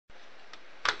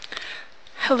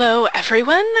Hello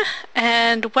everyone,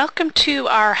 and welcome to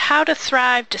our How to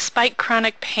Thrive Despite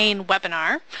Chronic Pain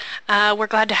webinar. We're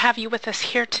glad to have you with us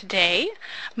here today.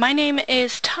 My name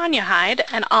is Tanya Hyde,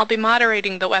 and I'll be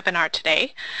moderating the webinar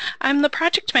today. I'm the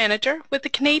project manager with the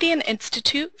Canadian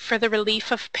Institute for the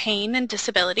Relief of Pain and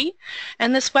Disability,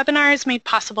 and this webinar is made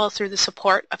possible through the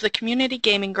support of the Community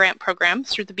Gaming Grant Program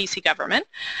through the BC government,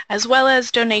 as well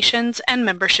as donations and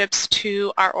memberships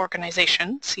to our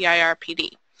organization, CIRPD.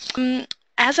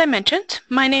 As I mentioned,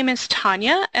 my name is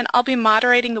Tanya, and I'll be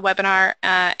moderating the webinar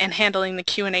and handling the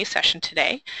Q&A session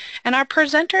today. And our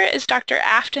presenter is Dr.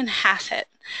 Afton Hassett.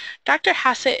 Dr.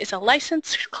 Hassett is a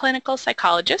licensed clinical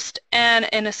psychologist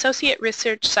and an associate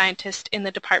research scientist in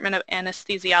the Department of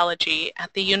Anesthesiology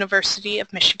at the University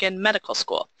of Michigan Medical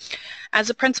School.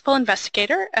 As a principal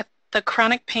investigator at the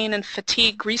Chronic Pain and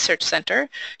Fatigue Research Center,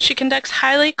 she conducts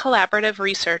highly collaborative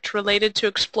research related to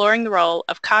exploring the role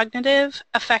of cognitive,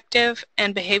 affective,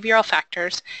 and behavioral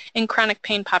factors in chronic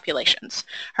pain populations.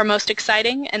 Her most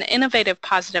exciting and innovative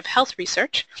positive health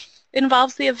research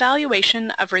involves the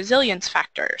evaluation of resilience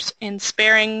factors in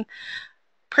sparing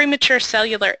premature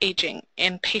cellular aging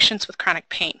in patients with chronic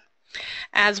pain,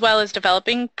 as well as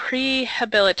developing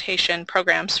prehabilitation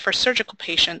programs for surgical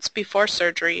patients before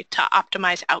surgery to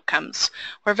optimize outcomes.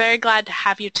 We're very glad to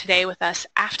have you today with us.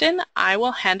 Afton, I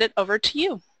will hand it over to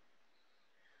you.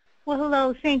 Well,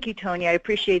 hello. Thank you, Tony. I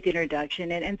appreciate the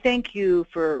introduction, and thank you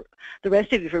for the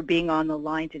rest of you for being on the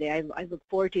line today. I look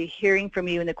forward to hearing from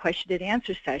you in the question and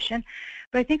answer session,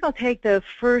 but I think I'll take the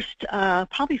first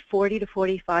probably 40 to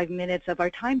 45 minutes of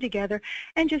our time together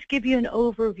and just give you an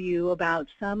overview about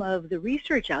some of the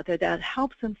research out there that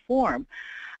helps inform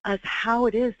us how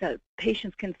it is that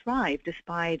patients can thrive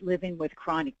despite living with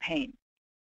chronic pain.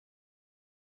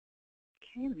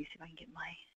 Okay, let me see if I can get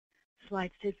my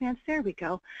slides to advance. There we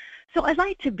go. So I'd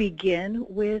like to begin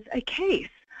with a case.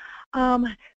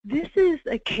 This is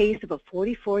a case of a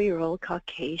 44-year-old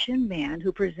Caucasian man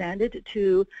who presented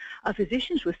to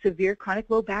physicians with severe chronic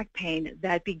low back pain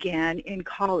that began in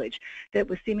college that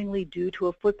was seemingly due to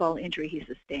a football injury he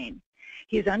sustained.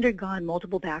 He has undergone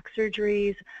multiple back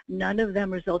surgeries, none of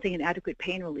them resulting in adequate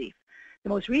pain relief. The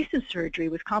most recent surgery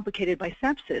was complicated by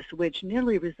sepsis, which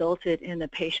nearly resulted in the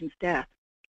patient's death.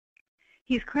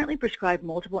 He is currently prescribed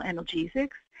multiple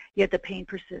analgesics, yet the pain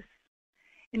persists.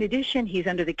 In addition, he's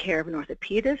under the care of an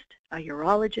orthopedist, a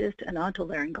urologist, an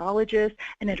otolaryngologist,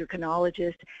 an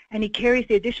endocrinologist, and he carries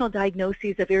the additional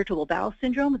diagnoses of irritable bowel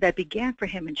syndrome that began for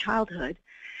him in childhood.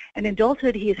 And in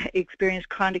adulthood, he has experienced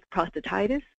chronic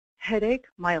prostatitis, headache,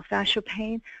 myofascial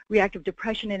pain, reactive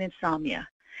depression, and insomnia.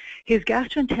 His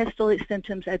gastrointestinal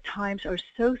symptoms at times are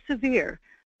so severe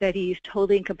that he is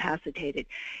totally incapacitated.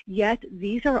 Yet,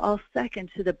 these are all second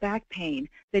to the back pain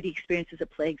that he experiences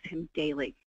that plagues him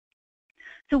daily.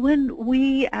 So when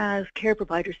we as care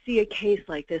providers see a case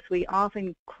like this, we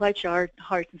often clutch our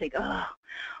hearts and think, oh,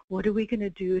 what are we going to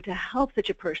do to help such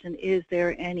a person? Is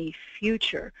there any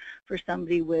future for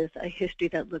somebody with a history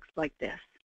that looks like this?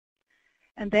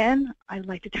 And then I'd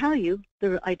like to tell you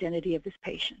the identity of this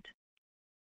patient.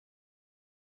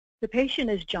 The patient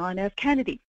is John F.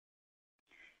 Kennedy.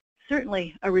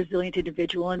 Certainly a resilient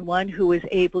individual and one who was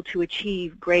able to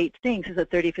achieve great things as the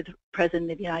 35th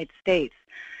President of the United States.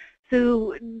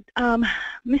 So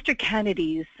Mr.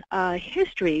 Kennedy's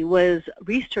history was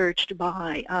researched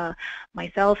by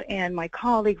myself and my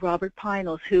colleague Robert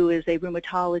Pinels, who is a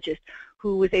rheumatologist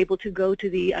who was able to go to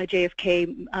the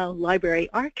JFK Library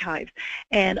archives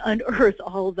and unearth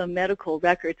all of the medical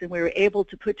records, and we were able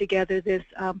to put together this,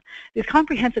 this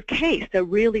comprehensive case that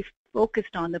really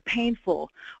focused on the painful,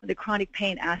 or the chronic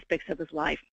pain aspects of his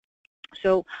life.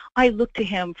 So I look to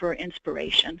him for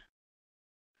inspiration.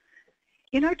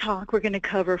 In our talk, we're going to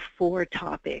cover 4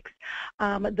 topics.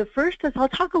 The first is I'll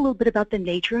talk a little bit about the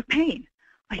nature of pain.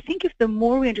 I think if the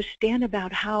more we understand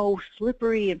about how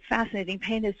slippery and fascinating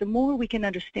pain is, the more we can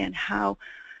understand how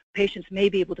patients may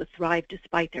be able to thrive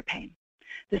despite their pain.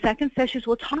 The second session,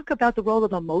 we'll talk about the role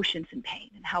of emotions in pain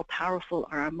and how powerful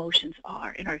our emotions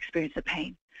are in our experience of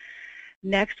pain.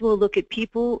 Next, we'll look at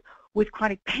people with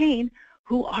chronic pain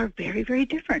who are very, very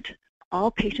different.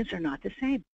 All patients are not the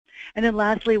same. And then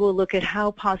lastly, we'll look at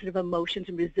how positive emotions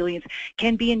and resilience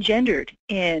can be engendered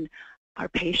in our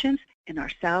patients, in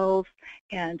ourselves,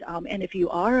 and if you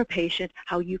are a patient,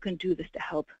 how you can do this to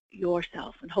help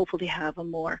yourself and hopefully have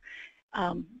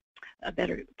a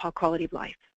better quality of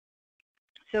life.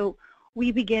 So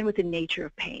we begin with the nature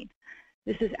of pain.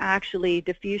 This is actually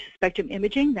diffuse spectrum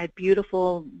imaging, that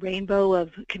beautiful rainbow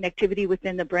of connectivity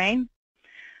within the brain.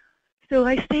 So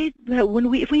I say that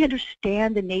if we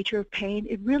understand the nature of pain,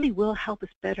 it really will help us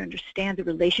better understand the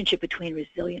relationship between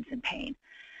resilience and pain.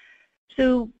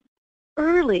 So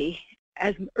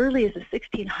as early as the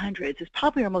 1600s is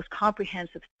probably our most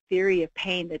comprehensive theory of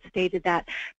pain that stated that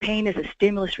pain is a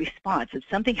stimulus response. If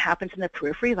something happens in the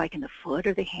periphery, like in the foot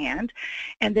or the hand,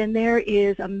 and then there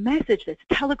is a message that's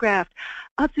telegraphed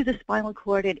up through the spinal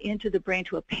cord and into the brain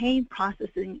to a pain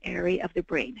processing area of the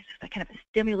brain. It's just like kind of a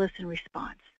stimulus and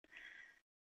response.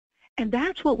 And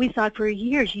that's what we thought for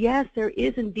years. Yes, there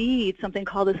is indeed something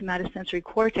called the somatosensory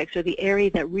cortex, or the area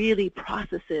that really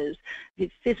processes the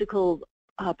physical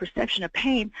perception of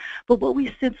pain. But what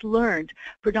we've since learned,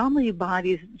 predominantly by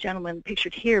these gentlemen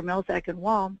pictured here, Melzack and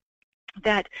Wall,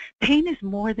 that pain is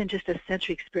more than just a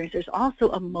sensory experience. There's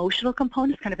also emotional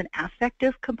components, kind of an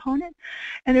affective component,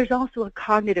 and there's also a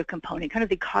cognitive component, kind of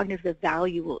the cognitive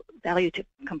value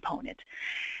component.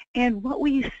 And what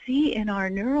we see in our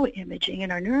neuroimaging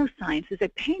and our neuroscience is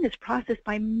that pain is processed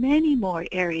by many more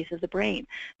areas of the brain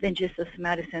than just the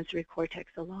somatosensory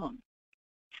cortex alone.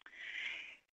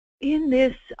 In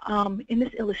this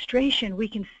illustration, we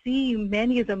can see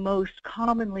many of the most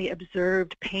commonly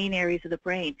observed pain areas of the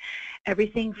brain.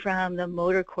 Everything from the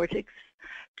motor cortex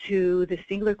to the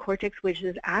cingulate cortex, which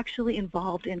is actually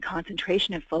involved in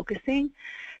concentration and focusing,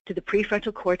 to the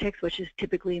prefrontal cortex, which is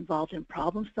typically involved in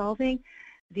problem solving,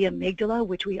 the amygdala,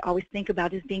 which we always think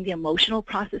about as being the emotional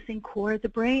processing core of the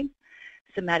brain,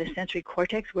 somatosensory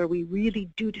cortex, where we really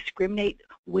do discriminate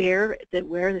where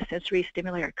the sensory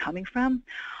stimuli are coming from,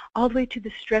 all the way to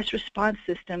the stress response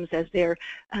systems as they're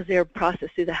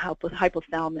processed through the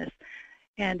hypothalamus,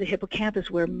 and the hippocampus,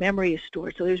 where memory is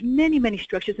stored. So there's many, many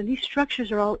structures, and these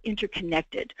structures are all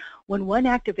interconnected. When one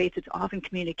activates, it's often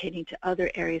communicating to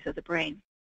other areas of the brain.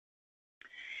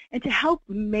 And to help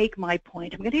make my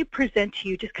point, I'm going to present to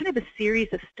you just kind of a series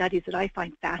of studies that I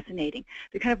find fascinating.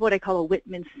 They're kind of what I call a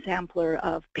Whitman sampler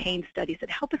of pain studies that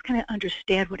help us kind of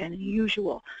understand what an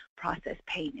unusual process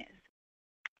pain is.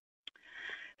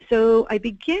 So I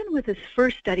begin with this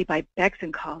first study by Becks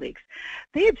and colleagues.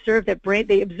 They observed the brain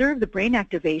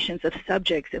activations of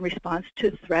subjects in response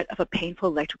to the threat of a painful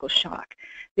electrical shock.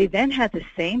 They then had the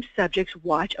same subjects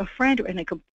watch a friend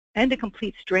and a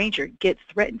complete stranger get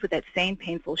threatened with that same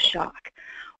painful shock.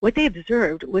 What they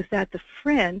observed was that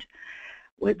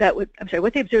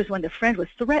what they observed was when the friend was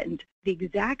threatened, the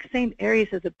exact same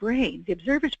areas of the brain, the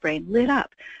observer's brain, lit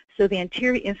up. So the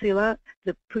anterior insula,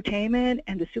 the putamen,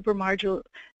 and the supramarginal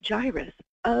gyrus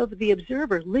of the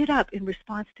observer lit up in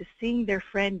response to seeing their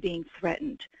friend being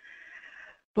threatened.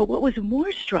 But what was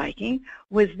more striking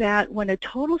was that when a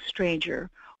total stranger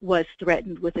was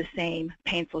threatened with the same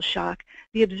painful shock,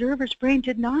 the observer's brain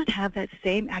did not have that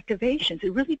same activations.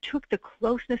 It really took the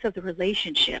closeness of the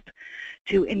relationship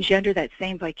to engender that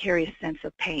same vicarious sense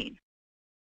of pain.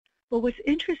 But what's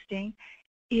interesting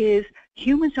is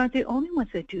humans aren't the only ones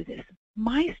that do this.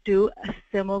 Mice do a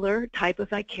similar type of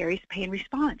vicarious pain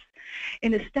response.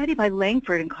 In a study by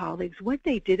Langford and colleagues, what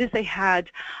they did is they had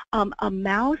a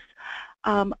mouse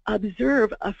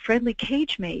observe a friendly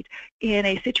cage mate in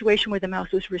a situation where the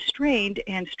mouse was restrained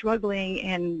and struggling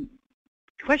and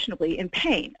unquestionably in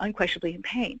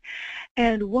pain.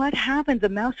 And what happened, the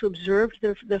mouse who observed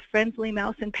the friendly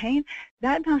mouse in pain,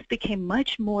 that mouse became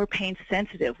much more pain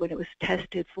sensitive when it was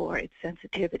tested for its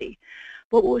sensitivity.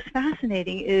 But what was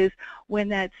fascinating is when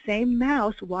that same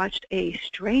mouse watched a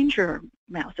stranger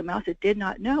mouse, a mouse it did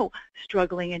not know,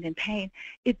 struggling and in pain,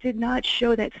 it did not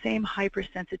show that same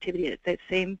hypersensitivity, that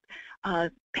same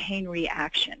pain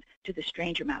reaction to the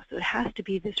stranger mouse. So it has to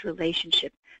be this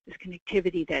relationship, this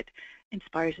connectivity that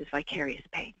inspires this vicarious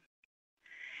pain.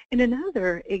 In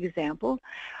another example,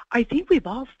 I think we've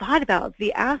all thought about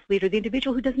the athlete or the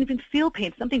individual who doesn't even feel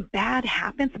pain. Something bad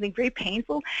happens, something very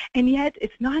painful, and yet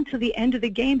it's not until the end of the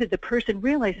game that the person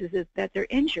realizes that they're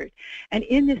injured. And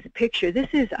in this picture, this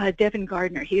is Devin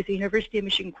Gardner. He's a University of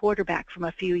Michigan quarterback from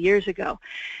a few years ago.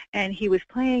 And he was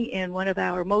playing in one of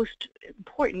our most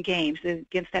important games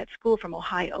against that school from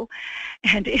Ohio.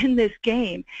 And in this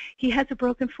game, he has a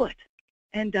broken foot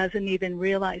and doesn't even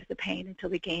realize the pain until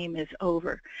the game is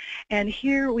over. And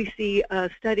here we see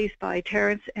studies by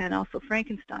Terrence and also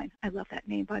Frankenstein. I love that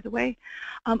name, by the way.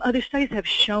 Other studies have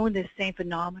shown this same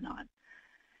phenomenon.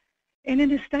 And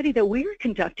in a study that we're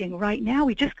conducting right now,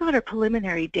 we just got our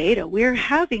preliminary data. We're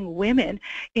having women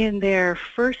in their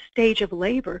first stage of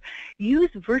labor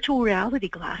use virtual reality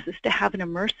glasses to have an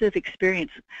immersive experience,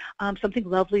 something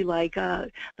lovely like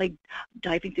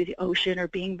diving through the ocean or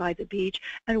being by the beach.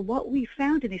 And what we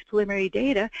found in these preliminary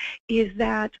data is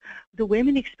that the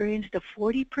women experienced a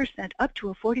 40%, up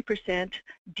to a 40%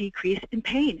 decrease in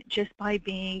pain just by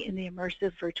being in the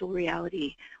immersive virtual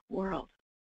reality world.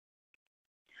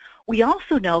 We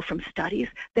also know from studies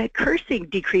that cursing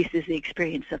decreases the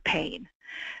experience of pain.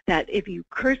 That if you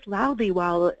curse loudly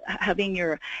while having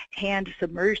your hand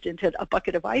submerged into a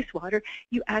bucket of ice water,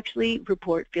 you actually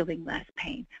report feeling less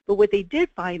pain. But what they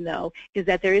did find, though, is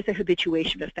that there is a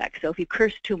habituation effect. So if you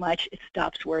curse too much, it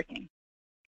stops working.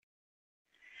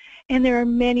 And there are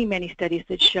many, many studies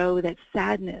that show that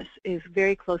sadness is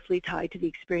very closely tied to the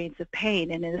experience of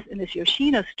pain. And in this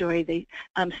Yoshino study,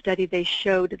 they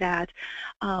showed that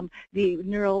the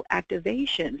neural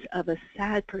activations of a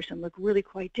sad person look really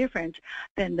quite different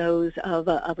than those of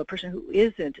a person who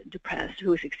isn't depressed,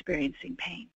 who is experiencing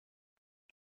pain.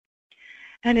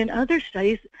 And in other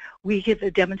studies, we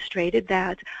have demonstrated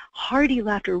that hearty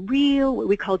laughter, real, what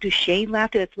we call Duchenne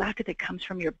laughter, that's laughter that comes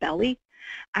from your belly,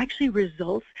 actually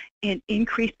results in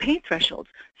increased pain thresholds.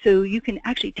 So you can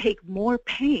actually take more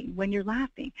pain when you're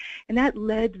laughing. And that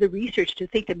led the research to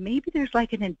think that maybe there's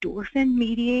like an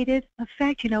endorphin-mediated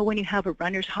effect. You know, when you have a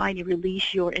runner's high and you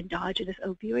release your endogenous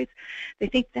opioids, they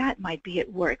think that might be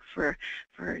at work for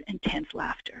intense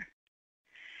laughter.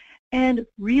 And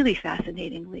really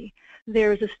fascinatingly,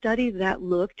 there is a study that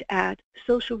looked at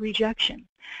social rejection.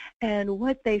 And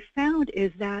what they found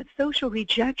is that social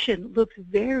rejection looks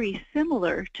very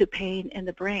similar to pain in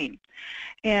the brain.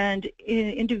 And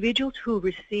in individuals who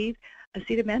received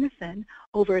acetaminophen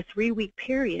over a 3-week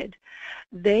period,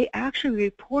 they actually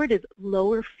reported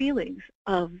lower feelings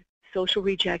of social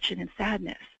rejection and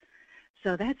sadness.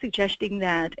 So that's suggesting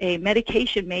that a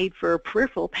medication made for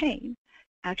peripheral pain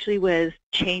actually was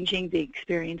changing the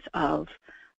experience of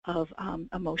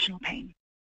emotional pain.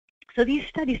 So these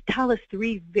studies tell us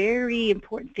 3 very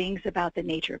important things about the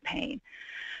nature of pain.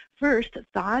 First,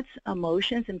 thoughts,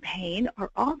 emotions, and pain are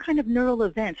all kind of neural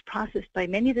events processed by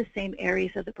many of the same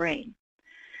areas of the brain.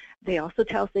 They also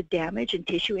tell us that damage and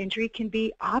tissue injury can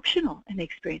be optional in the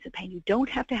experience of pain. You don't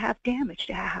have to have damage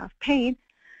to have pain.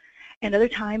 And other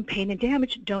times, pain and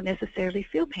damage don't necessarily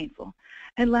feel painful.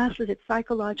 And lastly, that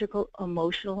psychological,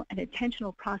 emotional, and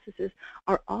intentional processes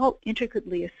are all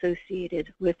intricately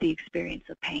associated with the experience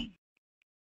of pain.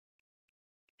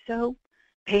 So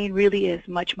pain really is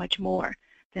much, much more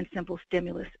than simple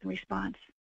stimulus and response.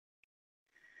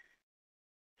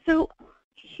 So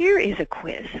here is a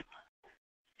quiz.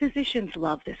 Physicians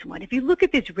love this one. If you look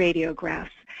at these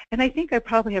radiographs, and I think I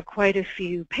probably have quite a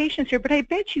few patients here, but I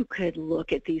bet you could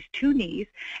look at these 2 knees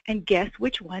and guess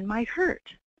which one might hurt,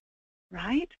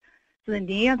 right? So the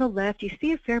knee on the left, you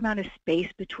see a fair amount of space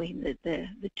between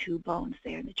the 2 bones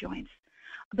there in the joints.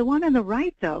 The one on the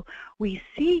right, though, we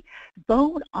see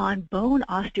bone-on-bone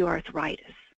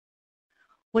osteoarthritis.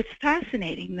 What's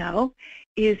fascinating, though,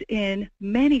 is in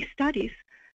many studies,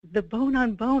 the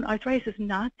bone-on-bone arthritis is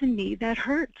not the knee that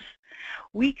hurts.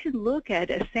 We can look at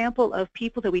a sample of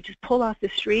people that we just pull off the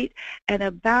street, and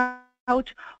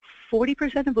about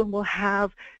 40% of them will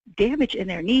have damage in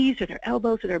their knees or their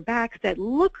elbows or their backs that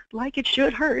look like it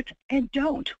should hurt and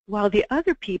don't, while the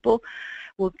other people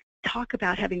will talk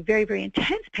about having very, very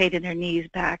intense pain in their knees,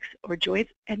 backs, or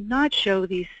joints and not show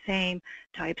these same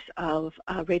types of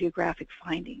radiographic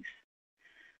findings.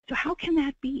 So how can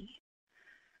that be?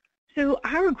 So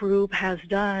our group has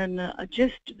done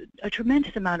just a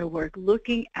tremendous amount of work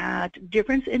looking at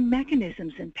difference in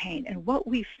mechanisms in pain. And what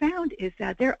we found is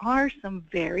that there are some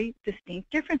very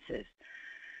distinct differences.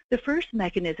 The first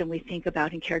mechanism we think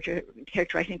about in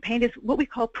characterizing pain is what we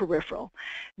call peripheral.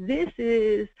 This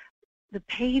is the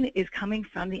pain is coming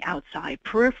from the outside.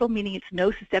 Peripheral meaning it's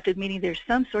nociceptive, meaning there's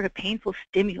some sort of painful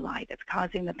stimuli that's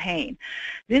causing the pain.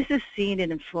 This is seen in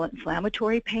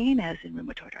inflammatory pain, as in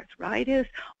rheumatoid arthritis,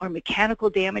 or mechanical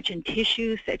damage in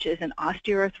tissues, such as in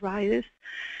osteoarthritis.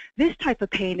 This type of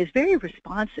pain is very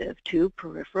responsive to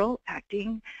peripheral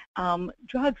acting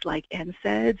drugs like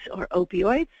NSAIDs or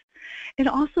opioids. It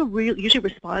also usually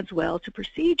responds well to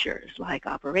procedures like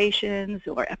operations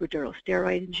or epidural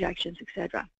steroid injections,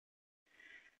 etc.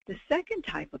 The second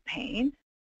type of pain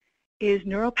is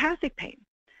neuropathic pain.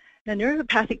 Now,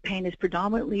 neuropathic pain is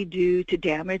predominantly due to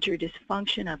damage or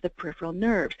dysfunction of the peripheral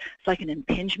nerves. It's like an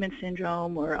impingement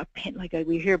syndrome or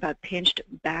we hear about pinched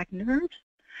back nerves.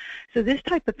 So this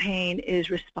type of pain is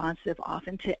responsive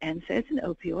often to NSAIDs and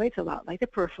opioids, a lot like the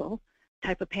peripheral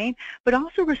type of pain, but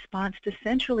also responds to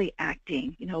centrally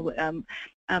acting,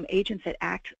 agents that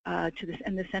act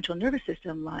in the central nervous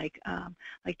system, like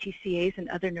TCAs and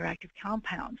other neuroactive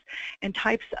compounds. And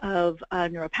types of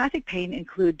neuropathic pain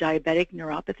include diabetic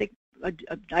neuropathic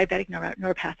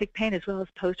pain, as well as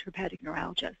post-herpetic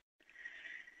neuralgia.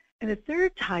 And the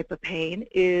third type of pain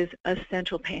is a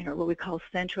central pain, or what we call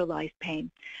centralized pain.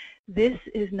 This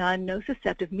is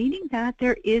non-nociceptive, meaning that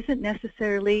there isn't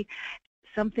necessarily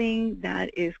something that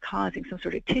is causing some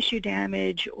sort of tissue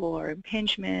damage or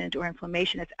impingement or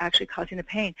inflammation that's actually causing the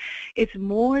pain. It's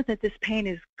more that this pain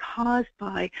is caused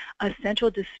by a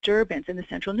central disturbance in the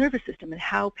central nervous system and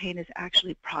how pain is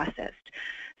actually processed.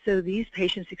 So these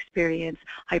patients experience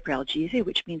hyperalgesia,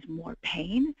 which means more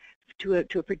pain to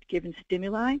a given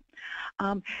stimuli.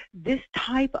 This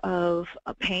type of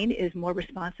pain is more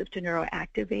responsive to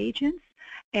neuroactive agents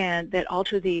and that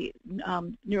alter the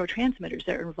neurotransmitters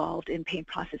that are involved in pain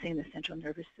processing in the central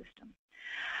nervous system.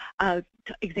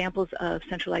 Examples of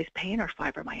centralized pain are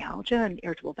fibromyalgia and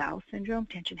irritable bowel syndrome,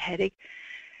 tension headache.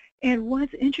 And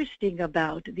what's interesting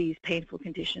about these painful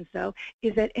conditions, though,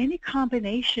 is that any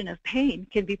combination of pain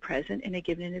can be present in a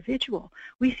given individual.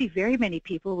 We see very many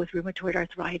people with rheumatoid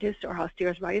arthritis or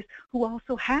osteoarthritis who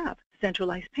also have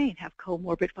centralized pain, have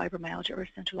comorbid fibromyalgia or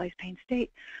centralized pain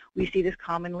state. We see this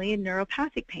commonly in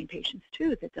neuropathic pain patients,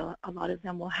 too, that a lot of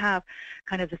them will have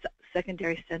kind of this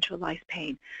secondary centralized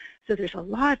pain. So there's a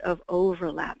lot of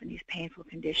overlap in these painful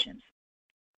conditions.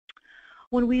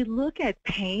 When we look at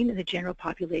pain in the general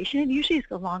population, it usually is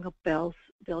along a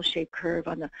bell-shaped curve.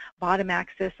 On the bottom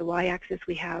axis, the y-axis,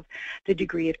 we have the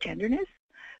degree of tenderness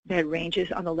that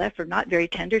ranges on the left from not very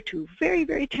tender to very,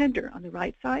 very tender on the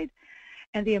right side.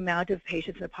 And the amount of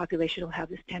patients in the population will have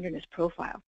this tenderness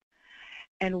profile.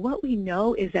 And what we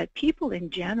know is that people in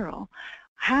general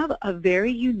have a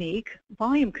very unique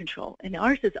volume control, and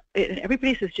ours is, and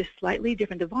everybody's is just slightly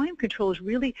different. The volume control is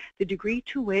really the degree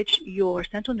to which your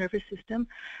central nervous system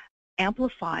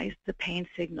amplifies the pain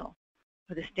signal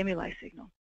or the stimuli signal.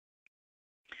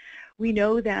 We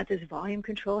know that this volume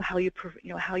control, how you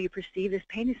perceive this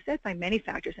pain, is set by many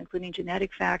factors, including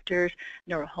genetic factors,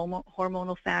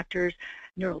 neurohormonal factors,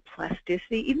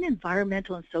 neuroplasticity, even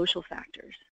environmental and social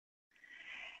factors.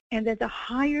 And that the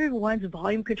higher one's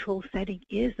volume control setting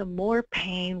is, the more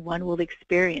pain one will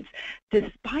experience,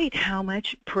 despite how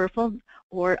much peripheral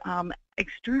or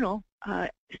external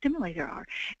stimuli there are.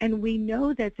 And we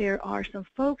know that there are some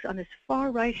folks on this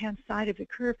far right-hand side of the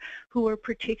curve who are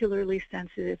particularly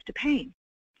sensitive to pain.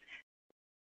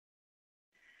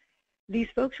 These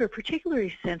folks who are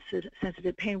particularly sensitive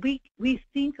to pain, we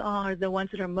think are the ones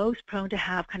that are most prone to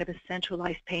have kind of a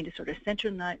centralized pain disorder,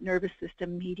 central nervous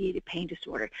system mediated pain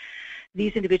disorder.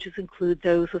 These individuals include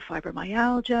those with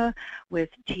fibromyalgia, with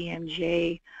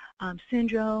TMJ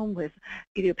syndrome, with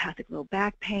idiopathic low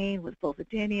back pain, with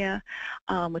vulvodynia,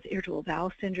 with irritable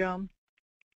bowel syndrome.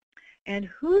 And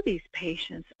who these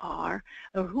patients are,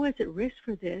 or who is at risk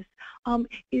for this,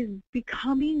 is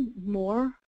becoming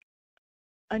more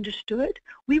understood.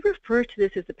 We refer to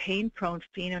this as the pain-prone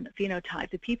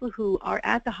phenotype, the people who are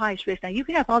at the highest risk. Now, you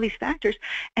can have all these factors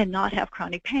and not have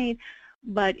chronic pain,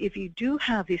 but if you do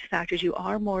have these factors, you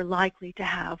are more likely to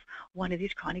have one of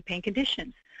these chronic pain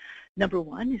conditions. Number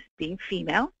one is being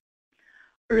female.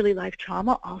 Early life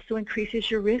trauma also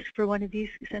increases your risk for one of these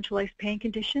centralized pain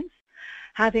conditions.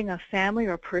 Having a family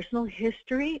or personal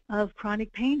history of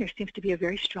chronic pain, there seems to be a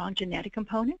very strong genetic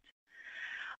component.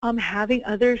 Having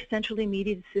other centrally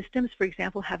mediated systems, for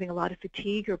example, having a lot of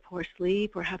fatigue or poor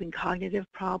sleep or having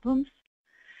cognitive problems.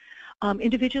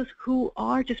 Individuals who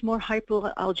are just more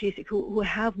hyperalgesic, who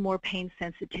have more pain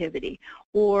sensitivity,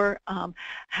 or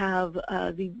have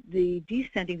the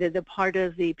descending, the part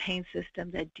of the pain system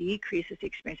that decreases the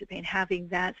experience of pain, having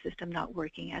that system not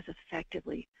working as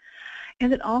effectively.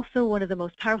 And then also one of the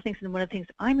most powerful things, and one of the things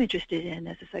I'm interested in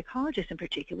as a psychologist in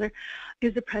particular,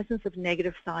 is the presence of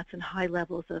negative thoughts and high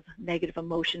levels of negative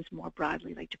emotions more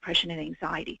broadly, like depression and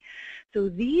anxiety. So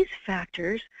these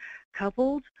factors,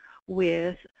 coupled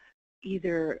with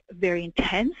either very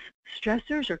intense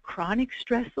stressors or chronic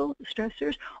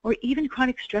stressors, or even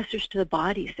chronic stressors to the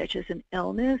body, such as an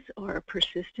illness or a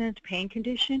persistent pain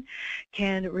condition,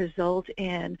 can result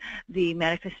in the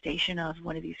manifestation of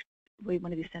one of these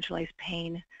centralized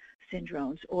pain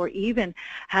syndromes, or even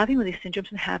having one of these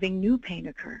syndromes and having new pain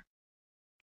occur.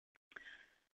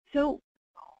 So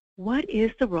what is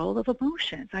the role of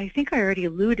emotions? I think I already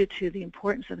alluded to the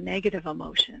importance of negative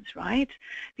emotions, right?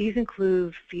 These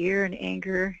include fear and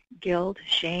anger, guilt,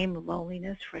 shame,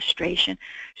 loneliness, frustration.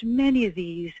 There's many of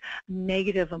these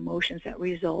negative emotions that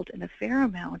result in a fair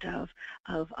amount of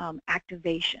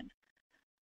activation.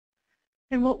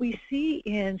 And what we see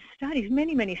in studies,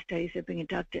 many studies have been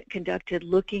conducted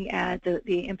looking at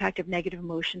the impact of negative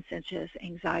emotions such as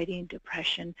anxiety and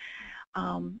depression,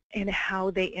 and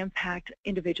how they impact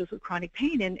individuals with chronic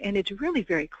pain. And it's really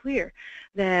very clear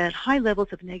that high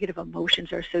levels of negative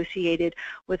emotions are associated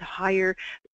with higher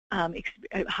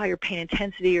pain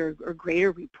intensity or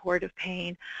greater report of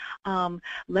pain,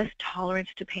 less tolerance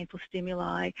to painful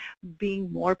stimuli,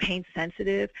 being more pain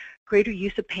sensitive, greater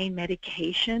use of pain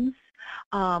medications,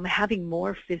 having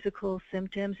more physical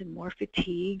symptoms and more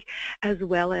fatigue, as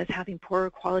well as having poorer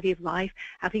quality of life,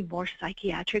 having more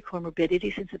psychiatric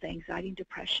comorbidities such as anxiety and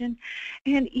depression,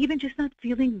 and even just not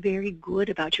feeling very good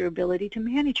about your ability to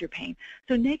manage your pain.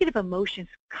 So negative emotions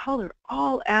color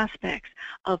all aspects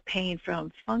of pain,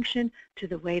 from function to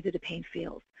the way that the pain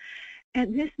feels.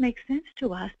 And this makes sense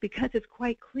to us because it's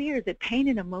quite clear that pain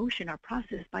and emotion are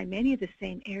processed by many of the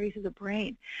same areas of the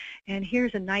brain. And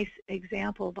here's a nice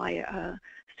example by a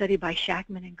study by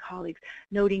Shackman and colleagues,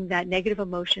 noting that negative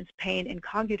emotions, pain, and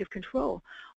cognitive control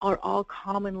are all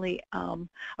commonly,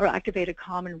 or activate a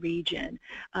common region,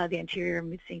 the anterior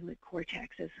mid-cingulate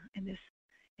cortex, as in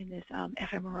this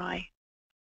fMRI.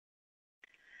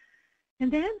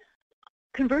 And then,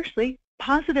 conversely,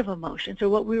 positive emotions, or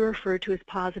what we refer to as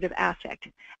positive affect.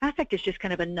 Affect is just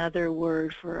kind of another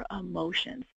word for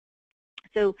emotions.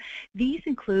 So these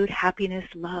include happiness,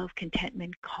 love,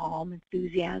 contentment, calm,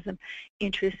 enthusiasm,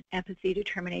 interest, empathy,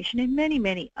 determination, and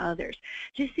many others.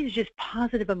 These just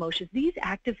positive emotions. These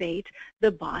activate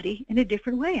the body in a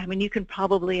different way. I mean, you can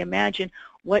probably imagine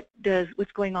what's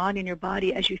going on in your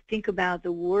body as you think about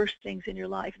the worst things in your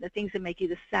life, the things that make you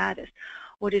the saddest.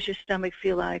 What does your stomach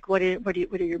feel like? What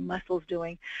are your muscles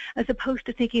doing? As opposed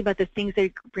to thinking about the things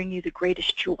that bring you the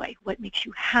greatest joy, what makes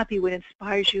you happy, what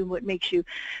inspires you, what makes you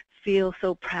feel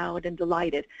so proud and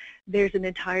delighted. There's an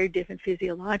entire different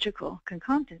physiological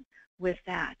concomitant with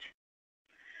that.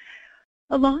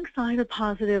 Alongside the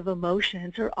positive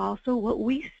emotions are also what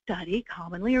we study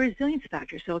commonly are resilience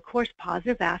factors. So of course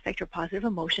positive affect or positive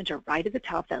emotions are right at the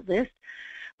top of that list.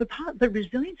 But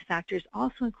resilience factors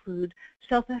also include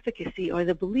self-efficacy, or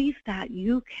the belief that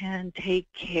you can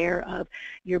take care of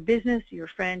your business, your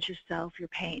friends, yourself, your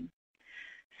pain.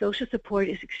 Social support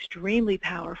is extremely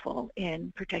powerful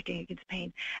in protecting against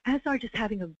pain, as are just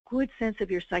having a good sense of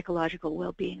your psychological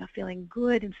well-being, of feeling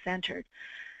good and centered,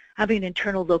 having an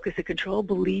internal locus of control,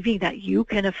 believing that you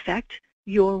can affect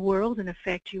your world and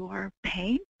affect your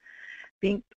pain,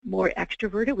 being more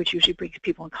extroverted, which usually brings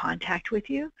people in contact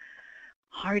with you,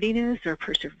 hardiness or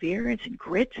perseverance and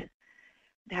grit.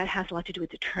 That has a lot to do with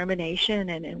determination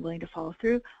and willing to follow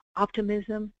through.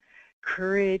 Optimism,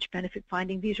 courage, benefit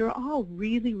finding. These are all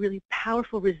really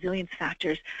powerful resilience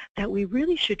factors that we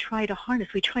really should try to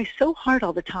harness. We try so hard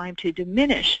all the time to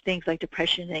diminish things like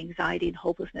depression and anxiety and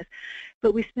hopelessness,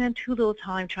 but we spend too little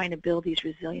time trying to build these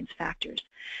resilience factors.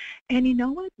 And you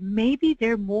know what? Maybe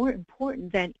they're more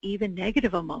important than even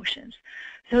negative emotions.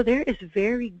 So there is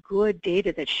very good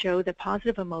data that show that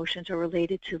positive emotions are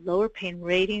related to lower pain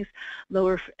ratings,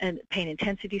 lower pain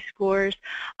intensity scores,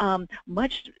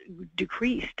 much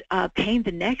decreased pain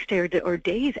the next day or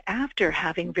days after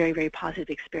having very positive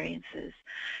experiences.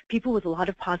 People with a lot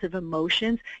of positive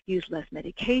emotions use less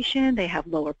medication. They have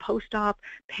lower post-op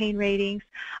pain ratings.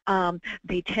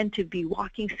 They tend to be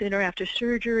walking sooner after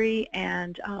surgery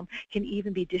and can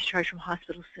even be discharged from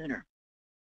hospital sooner.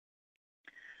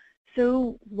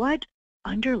 So what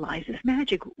underlies this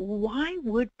magic? Why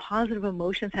would positive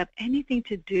emotions have anything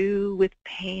to do with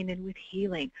pain and with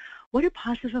healing? What do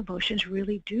positive emotions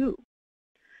really do?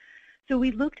 So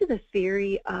we looked at the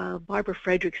theory of Barbara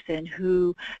Fredrickson,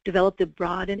 who developed the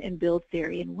broaden and build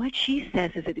theory. And what she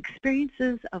says is that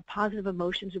experiences of positive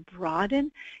emotions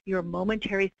broaden your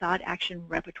momentary thought action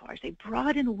repertoires. They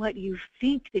broaden what you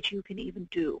think that you can even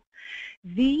do.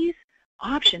 These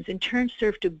options in turn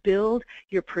serve to build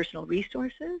your personal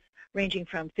resources, ranging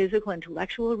from physical and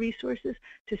intellectual resources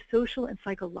to social and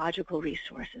psychological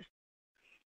resources.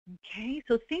 Okay,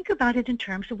 so think about it in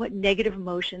terms of what negative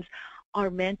emotions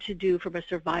are meant to do from a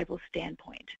survival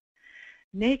standpoint.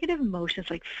 Negative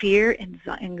emotions like fear and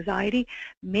anxiety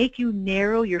make you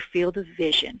narrow your field of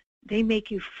vision. They make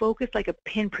you focus like a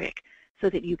pinprick so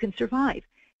that you can survive.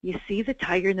 You see the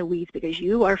tiger in the weeds because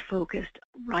you are focused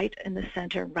right in the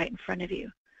center, right in front of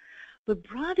you. But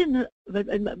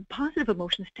positive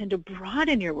emotions tend to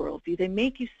broaden your worldview. They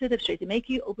make you sit up straight. They make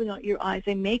you open up your eyes.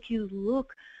 They make you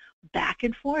look back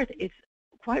and forth. It's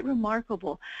quite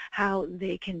remarkable how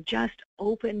they can just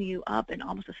open you up in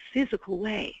almost a physical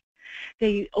way.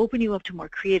 They open you up to more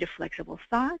creative, flexible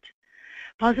thought,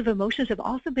 Positive emotions have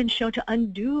also been shown to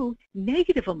undo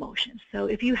negative emotions. So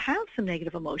if you have some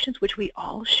negative emotions, which we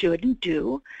all should and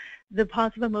do, the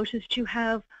positive emotions that you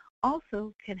have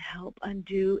also can help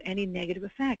undo any negative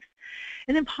effects.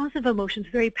 And then positive emotions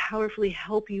very powerfully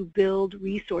help you build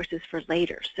resources for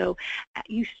later. So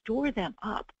you store them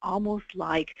up almost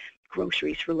like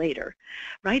groceries for later,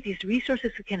 right? These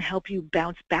resources can help you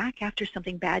bounce back after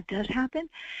something bad does happen.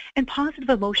 And positive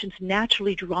emotions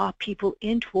naturally draw people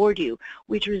in toward you,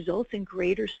 which results in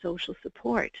greater social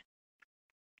support.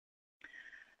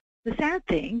 The sad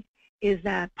thing is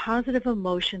that positive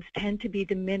emotions tend to be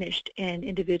diminished in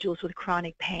individuals with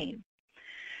chronic pain.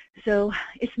 So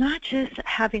it's not just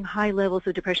having high levels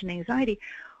of depression and anxiety.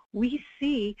 We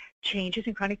see changes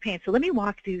in chronic pain. So let me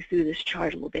walk you through this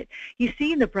chart a little bit. You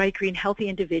see in the bright green healthy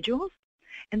individuals,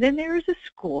 and then there is a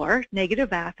score, negative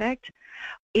affect.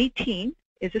 18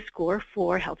 is a score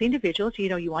for healthy individuals. You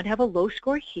know, you want to have a low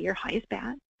score here, high is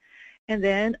bad. And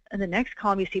then in the next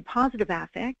column, you see positive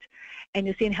affect. And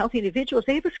you see in healthy individuals,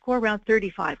 they have a score around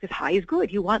 35 because high is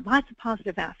good. You want lots of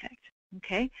positive affect.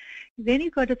 Okay, then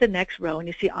you go to the next row and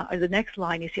you see, or the next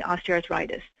line, you see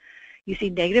osteoarthritis. You see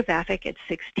negative affect at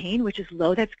 16, which is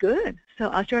low, that's good. So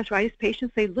osteoarthritis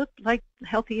patients, they look like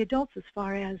healthy adults as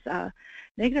far as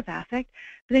negative affect.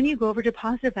 But then you go over to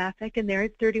positive affect and they're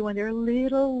at 31, they're a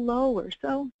little lower.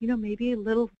 So, you know, maybe a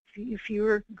little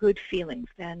fewer good feelings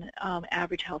than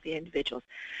average healthy individuals.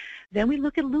 Then we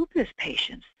look at lupus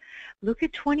patients. Look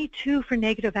at 22 for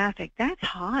negative affect. That's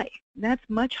high. That's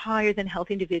much higher than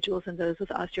healthy individuals and those with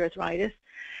osteoarthritis.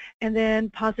 And then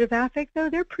positive affect, though,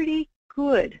 they're pretty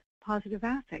good, positive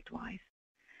affect-wise.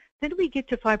 Then we get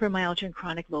to fibromyalgia and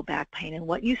chronic low back pain. And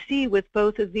what you see with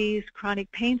both of these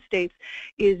chronic pain states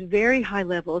is very high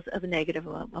levels of negative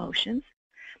emotions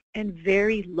and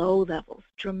very low levels,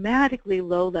 dramatically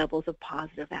low levels of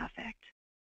positive affect.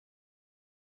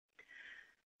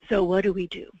 So what do we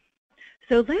do?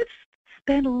 So let's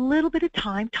spend a little bit of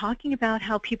time talking about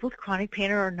how people with chronic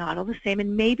pain are not all the same,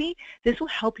 and maybe this will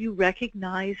help you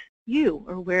recognize you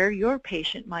or where your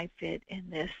patient might fit in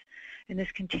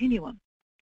this continuum.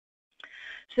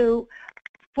 So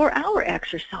for our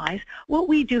exercise, what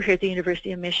we do here at the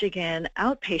University of Michigan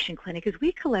Outpatient Clinic is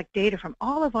we collect data from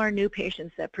all of our new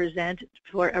patients that present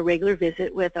for a regular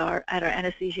visit with at our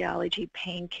anesthesiology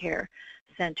pain care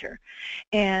center.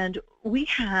 And we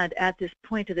had, at this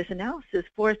point of this analysis,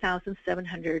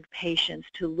 4,700 patients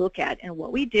to look at. And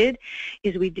what we did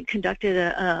is we conducted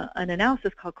an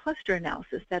analysis called cluster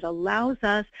analysis that allows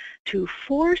us to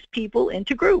force people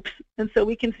into groups. And so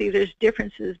we can see there's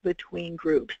differences between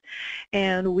groups.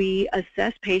 And we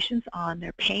assess patients on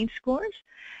their pain scores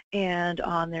and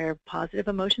on their positive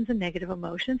emotions and negative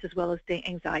emotions, as well as the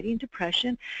anxiety and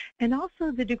depression, and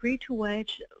also the degree to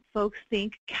which folks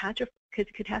think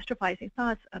catastrophizing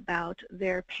thoughts about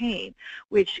their pain,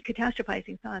 which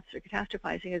catastrophizing thoughts or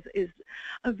catastrophizing is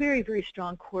a very, very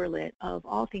strong correlate of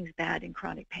all things bad in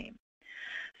chronic pain.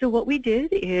 So what we did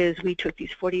is we took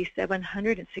these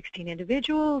 4,716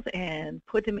 individuals and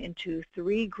put them into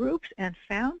 3 groups and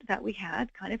found that we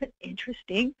had kind of an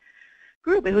interesting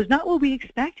group. It was not what we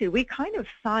expected. We kind of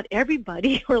thought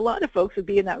everybody, or a lot of folks, would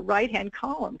be in that right-hand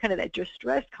column, kind of that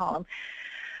distressed column.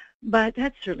 But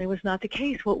that certainly was not the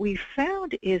case. What we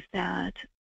found is that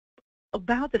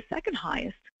about the second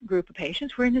highest group of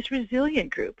patients were in this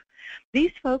resilient group.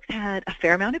 These folks had a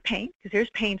fair amount of pain, because there's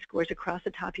pain scores across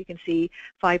the top. You can see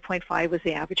 5.5 was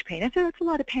the average pain. And so that's a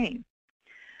lot of pain.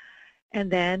 And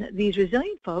then these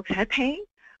resilient folks had pain,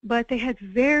 but they had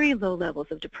very low levels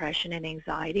of depression and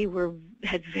anxiety,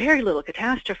 had very little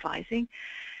catastrophizing,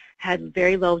 had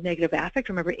very low negative affect.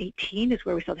 Remember, 18 is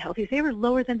where we saw the healthies. They were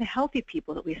lower than the healthy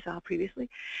people that we saw previously,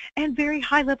 and very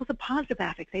high levels of positive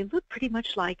affect. They look pretty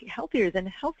much like healthier than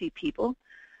healthy people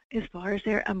as far as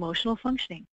their emotional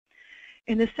functioning.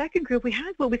 In the second group, we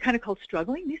had what we kind of called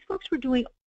struggling. These folks were doing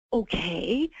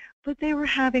okay, but they were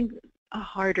having a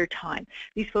harder time.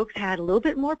 These folks had a little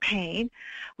bit more pain,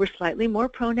 were slightly more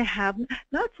prone to have,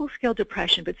 not full-scale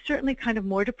depression, but certainly kind of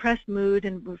more depressed mood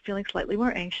and were feeling slightly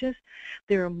more anxious.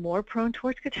 They were more prone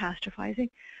towards catastrophizing,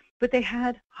 but they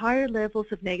had higher levels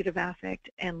of negative affect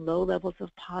and low levels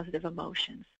of positive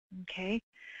emotions, okay?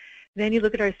 Then you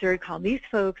look at our third column. These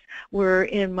folks were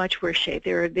in much worse shape.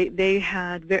 They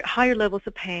had very higher levels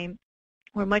of pain,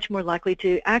 were much more likely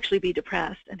to actually be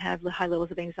depressed and have high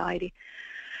levels of anxiety.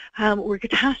 Were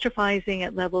catastrophizing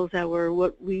at levels that were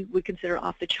what we would consider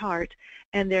off the chart,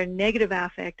 and their negative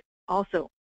affect also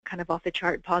kind of off the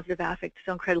chart, positive affect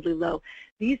so incredibly low.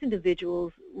 These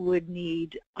individuals would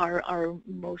need our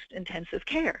most intensive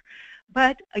care.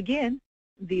 But again,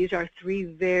 these are 3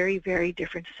 very, very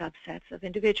different subsets of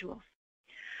individuals.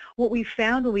 What we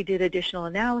found when we did additional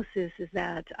analysis is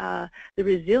that the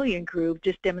resilient group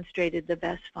just demonstrated the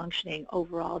best functioning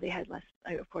overall. They had less,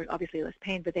 of course, obviously less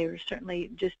pain, but they were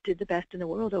certainly just did the best in the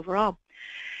world overall.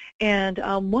 And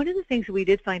one of the things that we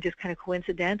did find just kind of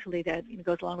coincidentally that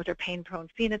goes along with our pain-prone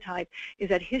phenotype is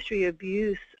that history of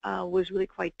abuse was really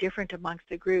quite different amongst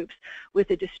the groups, with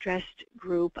the distressed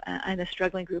group and the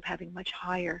struggling group having much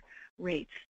higher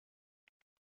rates.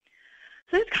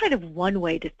 So that's kind of one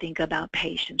way to think about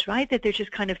patients, right? That there's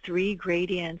just kind of three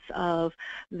gradients of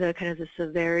the kind of the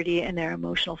severity and their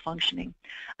emotional functioning.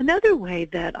 Another way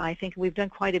that I think we've done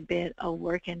quite a bit of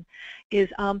work in is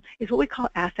what we call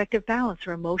affective balance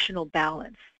or emotional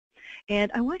balance.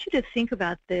 And I want you to think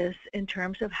about this in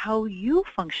terms of how you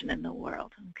function in the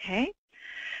world, okay?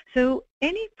 So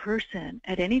any person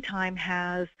at any time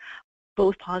has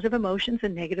both positive emotions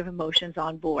and negative emotions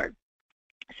on board.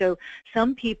 So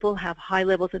some people have high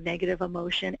levels of negative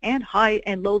emotion and high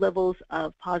and low levels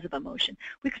of positive emotion.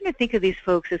 We kind of think of these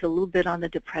folks as a little bit on the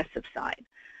depressive side.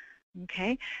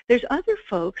 Okay, there's other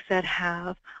folks that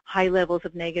have high levels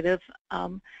of negative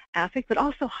affect, but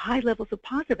also high levels of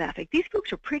positive affect. These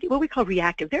folks are pretty, what we call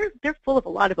reactive. They're full of a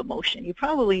lot of emotion. You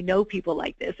probably know people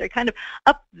like this. They're kind of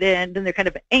up then they're kind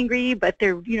of angry, but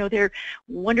they're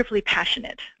wonderfully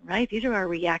passionate, right? These are our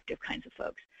reactive kinds of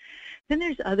folks. Then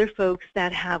there's other folks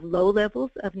that have low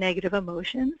levels of negative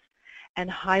emotions and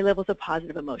high levels of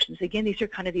positive emotions. Again, these are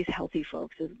kind of these healthy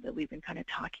folks that we've been kind of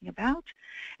talking about.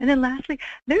 And then lastly,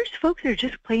 there's folks that are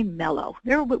just plain mellow.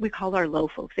 They're what we call our low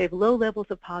folks. They have low levels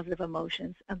of positive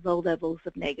emotions and low levels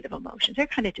of negative emotions. They're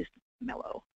kind of just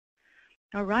mellow.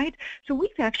 All right, so we've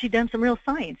actually done some real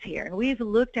science here, and we've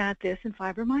looked at this in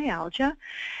fibromyalgia,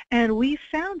 and we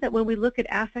found that when we look at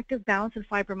affective balance in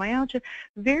fibromyalgia,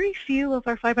 very few of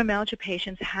our fibromyalgia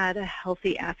patients had a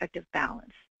healthy affective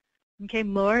balance. Okay,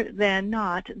 more than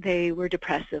not, they were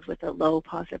depressive with a low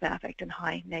positive affect and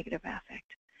high negative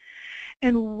affect.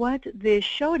 And what this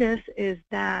showed us is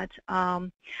that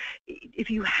if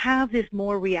you have this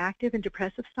more reactive and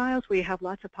depressive styles where you have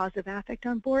lots of positive affect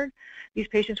on board, these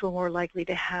patients were more likely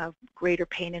to have greater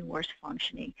pain and worse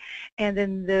functioning. And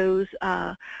then those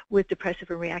with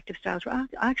depressive and reactive styles were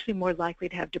actually more likely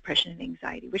to have depression and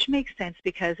anxiety, which makes sense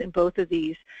because in both of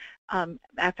these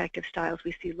affective styles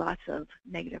we see lots of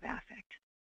negative affect.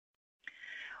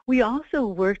 We also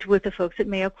worked with the folks at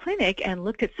Mayo Clinic and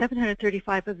looked at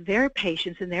 735 of their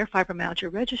patients in their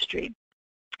fibromyalgia registry.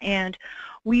 And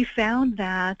we found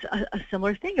that a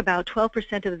similar thing, about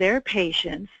 12% of their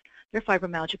patients, their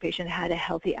fibromyalgia patients, had a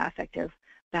healthy affective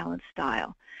balance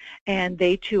style. And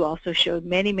they too also showed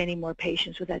many, many more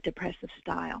patients with that depressive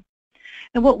style.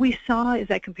 And what we saw is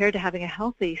that compared to having a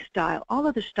healthy style, all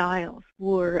other styles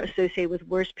were associated with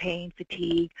worse pain,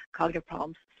 fatigue, cognitive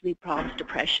problems, sleep problems,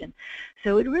 depression.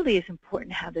 So it really is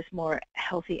important to have this more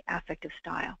healthy affective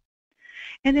style.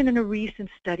 And then in a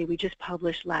recent study we just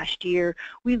published last year,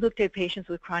 we looked at patients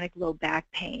with chronic low back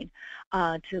pain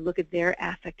to look at their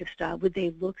affective style. Would they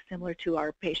look similar to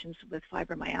our patients with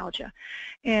fibromyalgia?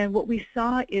 And what we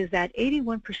saw is that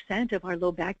 81% of our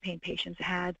low back pain patients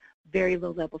had very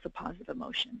low levels of positive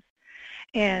emotions.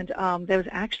 And that was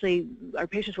actually, our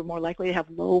patients were more likely to have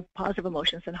low positive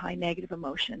emotions than high negative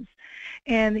emotions.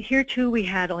 And here too we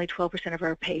had only 12% of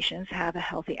our patients have a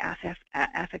healthy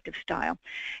affective style.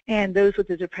 And those with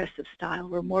the depressive style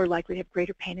were more likely to have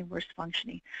greater pain and worse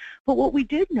functioning. But what we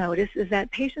did notice is that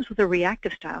patients with a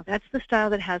reactive style, that's the style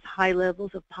that has high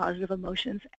levels of positive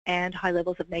emotions and high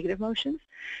levels of negative emotions,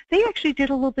 they actually did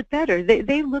a little bit better.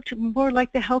 They looked more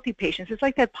like the healthy patients. It's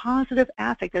like that positive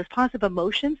affect, those positive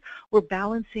emotions were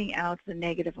balancing out the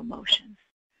negative emotions.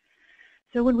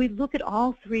 So when we look at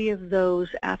all three of those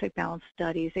affect balance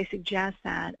studies, they suggest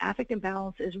that affect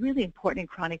imbalance is really important in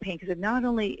chronic pain because it not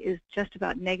only is just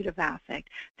about negative affect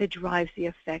that drives the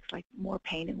effects like more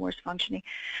pain and worse functioning,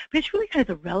 but it's really kind of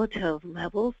the relative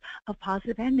levels of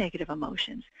positive and negative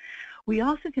emotions. We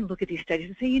also can look at these studies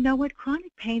and say, you know what,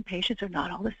 chronic pain patients are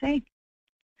not all the same.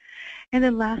 And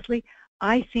then lastly,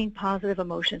 I think positive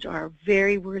emotions are a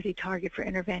very worthy target for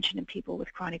intervention in people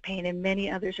with chronic pain, and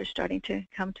many others are starting to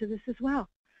come to this as well.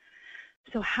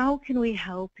 So how can we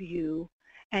help you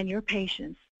and your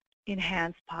patients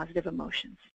enhance positive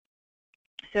emotions?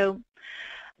 So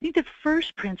I think the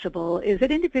first principle is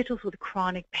that individuals with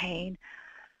chronic pain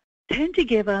tend to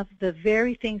give up the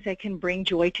very things that can bring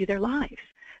joy to their lives.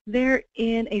 They're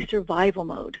in a survival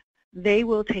mode. They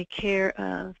will take care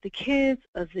of the kids,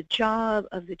 of the job,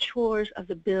 of the chores, of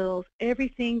the bills,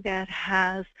 everything that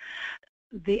has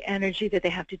the energy that they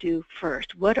have to do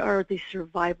first. What are the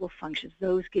survival functions?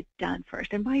 Those get done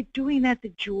first. And by doing that, the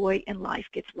joy in life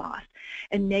gets lost,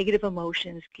 and negative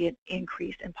emotions get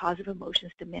increased, and positive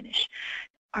emotions diminish.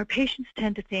 Our patients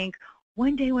tend to think,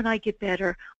 one day when I get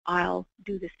better, I'll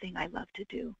do this thing I love to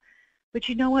do. But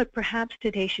you know what? Perhaps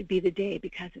today should be the day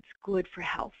because it's good for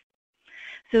health.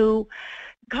 So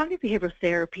cognitive behavioral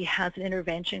therapy has an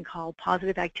intervention called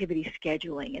positive activity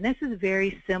scheduling, and this is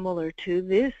very similar to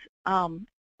this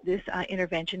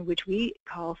intervention, which we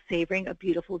call Savoring a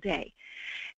Beautiful Day.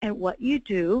 And what you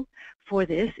do for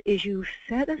this is you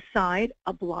set aside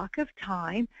a block of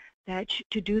time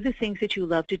to do the things that you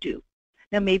love to do.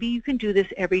 Now, maybe you can do this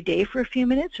every day for a few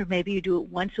minutes, or maybe you do it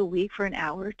once a week for an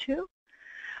hour or two.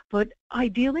 But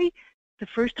ideally, the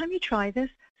first time you try this,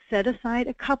 set aside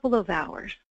a couple of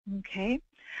hours, okay?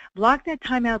 Block that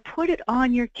time out, put it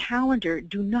on your calendar.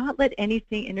 Do not let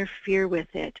anything interfere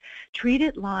with it. Treat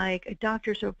it like a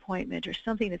doctor's appointment or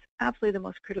something that's absolutely the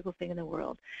most critical thing in the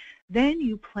world. Then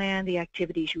you plan the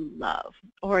activities you love,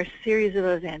 or a series of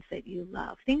events that you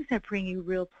love, things that bring you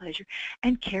real pleasure,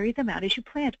 and carry them out as you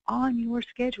planned on your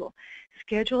schedule.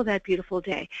 Schedule that beautiful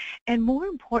day. And more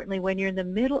importantly, when you're in the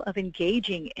middle of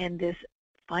engaging in this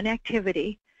fun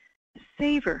activity,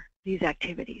 savor these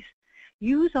activities.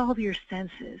 Use all of your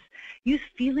senses. Use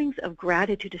feelings of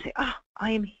gratitude to say, oh, I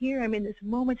am here, I'm in this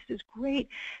moment, this is great.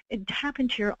 And tap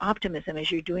into your optimism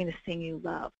as you're doing this thing you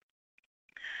love.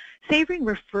 Savoring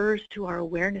refers to our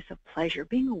awareness of pleasure,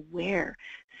 being aware,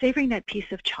 savoring that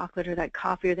piece of chocolate or that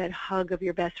coffee or that hug of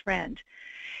your best friend.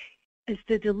 It's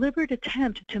the deliberate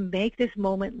attempt to make this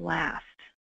moment last.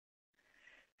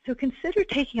 So consider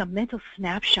taking a mental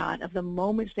snapshot of the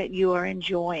moments that you are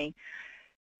enjoying.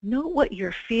 Note what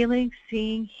you're feeling,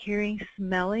 seeing, hearing,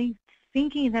 smelling,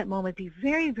 thinking in that moment. Be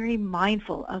very, very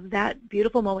mindful of that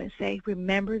beautiful moment and say,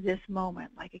 remember this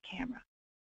moment like a camera.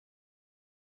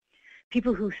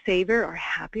 People who savor are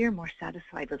happier, more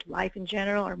satisfied with life in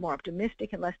general, are more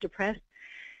optimistic and less depressed.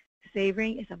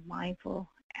 Savoring is a mindful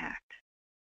act.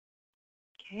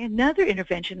 Okay, another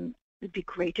intervention would be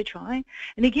great to try.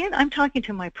 And again, I'm talking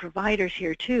to my providers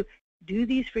here too. Do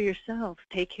these for yourselves.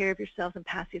 Take care of yourselves and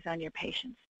pass these on to your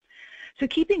patients. So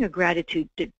keeping a gratitude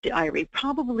diary,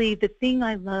 probably the thing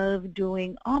I love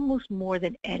doing almost more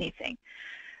than anything.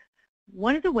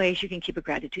 One of the ways you can keep a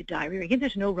gratitude diary, again,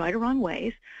 there's no right or wrong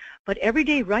ways, but every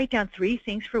day write down 3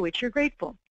 things for which you're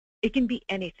grateful. It can be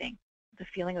anything. The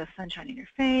feeling of the sunshine in your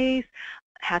face,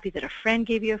 happy that a friend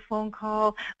gave you a phone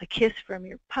call, a kiss from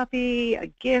your puppy, a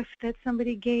gift that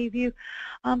somebody gave you,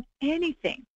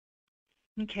 anything,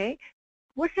 okay?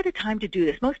 Work at a time to do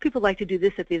this. Most people like to do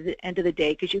this at the end of the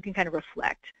day because you can kind of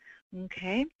reflect,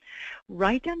 okay?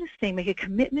 Write down this thing. Make a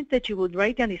commitment that you will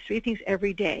write down these 3 things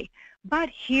every day. But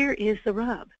here is the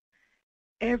rub.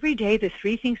 Every day the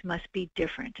 3 things must be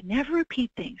different. Never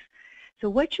repeat things. So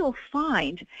what you'll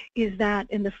find is that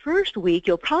in the first week,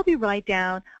 you'll probably write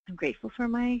down, I'm grateful for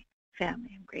my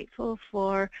family. I'm grateful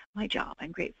for my job.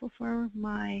 I'm grateful for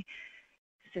my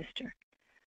sister.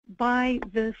 By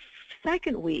the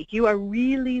second week, you are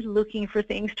really looking for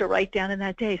things to write down in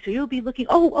that day. So you'll be looking,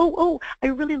 oh, I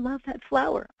really love that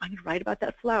flower. I'm going to write about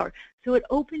that flower. So it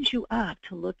opens you up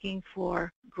to looking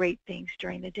for great things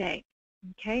during the day.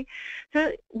 Okay?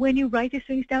 So when you write these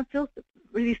things down,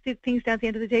 these things down at the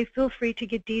end of the day, feel free to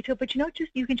get detailed, but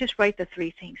you can just write the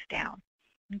 3 things down.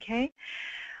 Okay?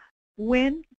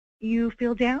 When you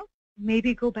feel down,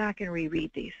 maybe go back and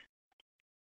reread these.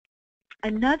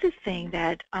 Another thing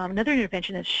that, another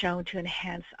intervention that's shown to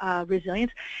enhance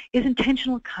resilience is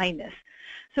intentional kindness.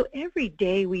 So every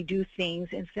day we do things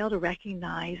and fail to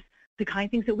recognize the kind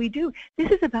things that we do.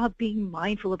 This is about being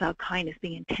mindful about kindness,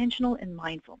 being intentional and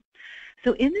mindful.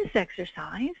 So in this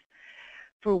exercise,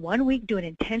 for 1 week, do an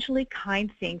intentionally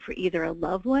kind thing for either a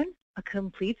loved one, a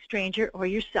complete stranger, or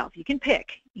yourself. You can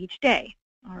pick each day,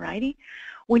 all righty?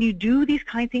 When you do these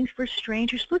kind things for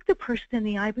strangers, look the person in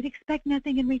the eye, but expect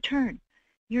nothing in return.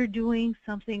 You're doing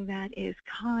something that is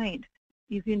kind.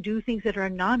 You can do things that are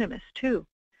anonymous too.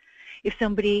 If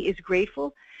somebody is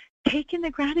grateful, take in the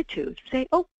gratitude. Say,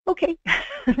 oh, okay.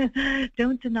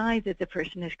 Don't deny that the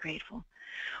person is grateful.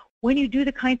 When you do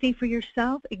the kind thing for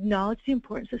yourself, acknowledge the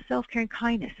importance of self-care and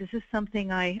kindness. This is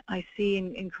something I see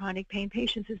in chronic pain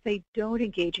patients is they don't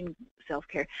engage in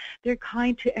self-care. They're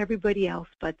kind to everybody else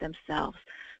but themselves.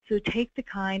 So take the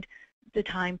time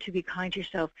to be kind to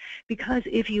yourself, because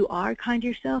if you are kind to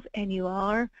yourself and you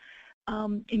are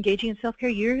engaging in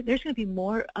self-care, there's going to be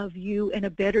more of you and a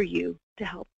better you to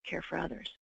help care for others.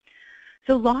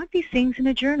 So log these things in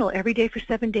a journal every day for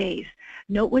 7 days.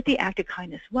 Note what the act of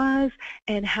kindness was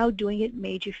and how doing it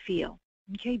made you feel.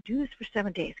 Okay, do this for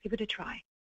 7 days. Give it a try.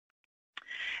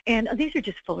 And these are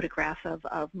just photographs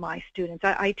of my students.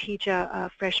 I teach a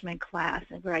freshman class,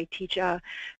 and where I teach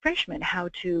freshmen how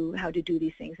to do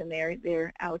these things, and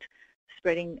they're out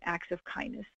spreading acts of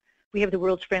kindness. We have the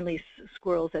world's friendliest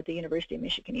squirrels at the University of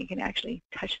Michigan. You can actually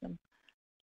touch them.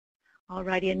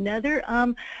 Alrighty, another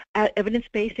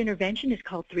evidence-based intervention is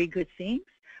called 3 Good Things.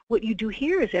 What you do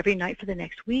here is every night for the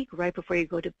next week, right before you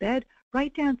go to bed,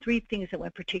 write down 3 things that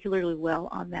went particularly well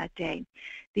on that day.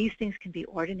 These things can be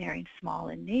ordinary and small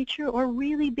in nature or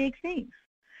really big things.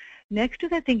 Next to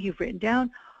that thing you've written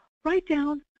down, write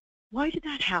down, why did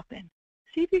that happen?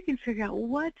 See if you can figure out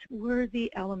what were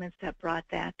the elements that brought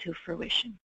that to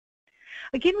fruition.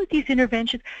 Again, with these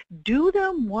interventions, do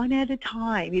them one at a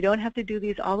time. You don't have to do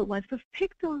these all at once, but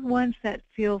pick those ones that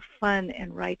feel fun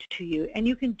and right to you, and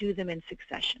you can do them in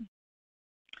succession.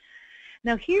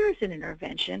 Now, here's an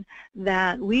intervention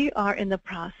that we are in the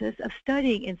process of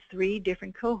studying in 3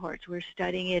 different cohorts. We're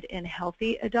studying it in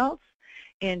healthy adults,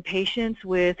 in patients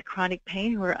with chronic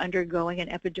pain who are undergoing an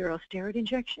epidural steroid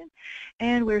injection,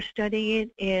 and we're studying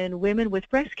it in women with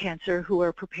breast cancer who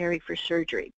are preparing for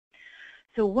surgery.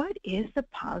 So what is the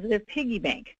positive piggy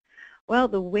bank? Well,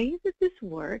 the way that this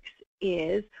works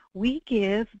is we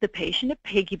give the patient a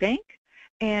piggy bank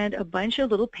and a bunch of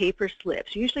little paper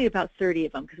slips, usually about 30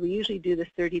 of them, because we usually do this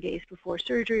 30 days before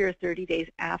surgery or 30 days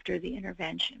after the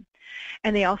intervention.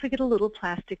 And they also get a little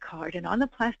plastic card, and on the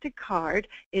plastic card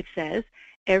it says,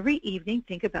 every evening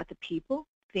think about the people,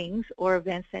 things, or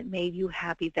events that made you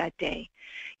happy that day.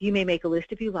 You may make a list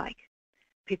if you like.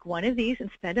 Pick one of these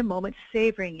and spend a moment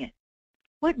savoring it.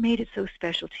 What made it so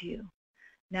special to you?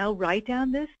 Now write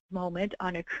down this moment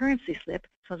on a currency slip,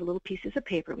 so the little pieces of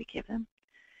paper we give them.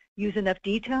 Use enough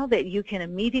detail that you can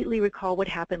immediately recall what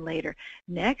happened later.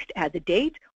 Next, add the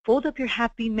date, fold up your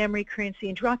happy memory currency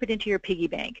and drop it into your piggy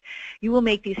bank. You will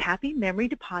make these happy memory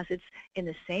deposits in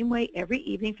the same way every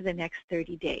evening for the next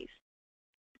 30 days.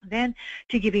 Then,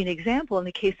 to give you an example, in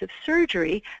the case of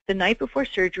surgery, the night before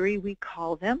surgery, we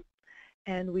call them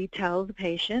and we tell the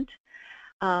patient,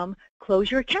 close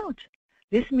your account.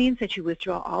 This means that you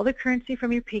withdraw all the currency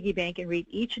from your piggy bank and read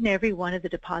each and every one of the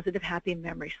deposit of happy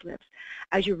memory slips.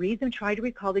 As you read them, try to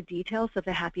recall the details of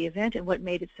the happy event and what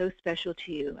made it so special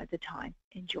to you at the time.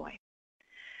 Enjoy.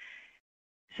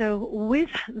 So with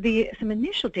some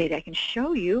initial data I can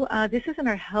show you, this is in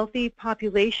our healthy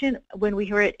population when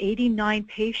we were at 89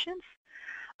 patients.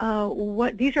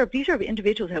 These are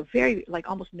individuals who have very, like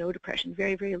almost no depression,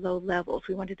 very, very low levels.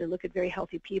 We wanted to look at very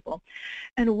healthy people.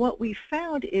 And what we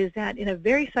found is that in a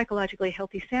very psychologically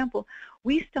healthy sample,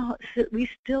 we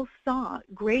still saw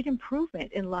great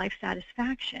improvement in life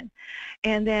satisfaction.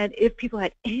 And that if people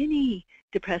had any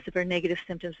depressive or negative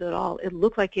symptoms at all, it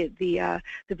looked like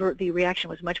the reaction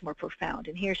was much more profound.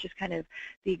 And here's just kind of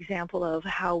the example of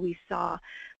how we saw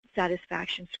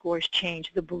satisfaction scores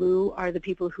change. The blue are the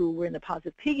people who were in the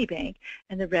positive piggy bank,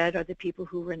 and the red are the people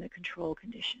who were in the control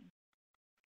condition.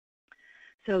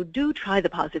 So do try the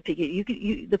positive piggy.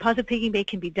 The positive piggy bank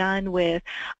can be done with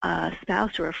a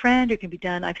spouse or a friend, or it can be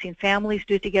done, I've seen families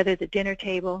do it together at the dinner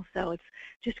table, so it's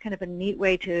just kind of a neat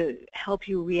way to help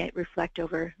you reflect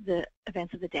over the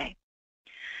events of the day.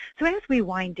 So as we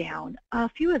wind down, a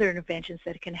few other interventions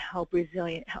that can help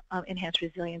enhance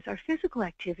resilience are physical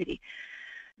activity.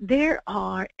 There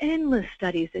are endless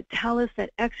studies that tell us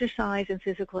that exercise and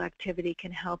physical activity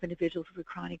can help individuals with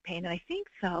chronic pain, and I think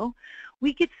so.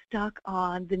 We get stuck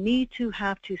on the need to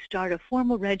have to start a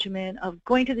formal regimen of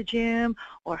going to the gym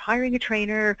or hiring a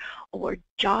trainer or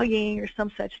jogging or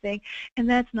some such thing, and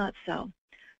that's not so.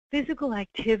 Physical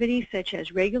activity such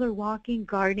as regular walking,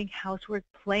 gardening, housework,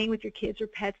 playing with your kids or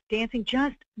pets, dancing,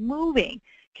 just moving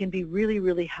can be really,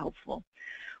 really helpful,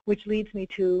 which leads me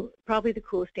to probably the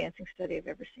coolest dancing study I've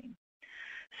ever seen.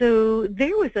 So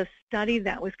there was a study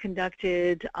that was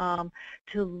conducted to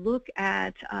look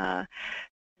at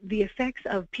the effects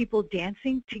of people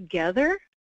dancing together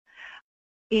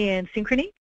in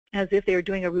synchrony, as if they were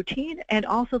doing a routine, and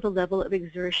also the level of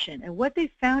exertion. And what they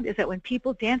found is that when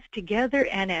people dance together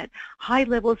and at high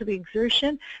levels of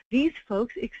exertion, these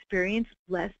folks experience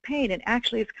less pain. And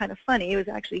actually, it's kind of funny. It was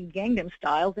actually Gangnam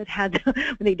Style that had,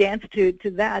 when they danced to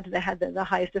that had the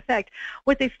highest effect.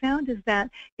 What they found is that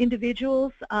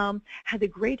individuals had the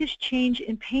greatest change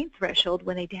in pain threshold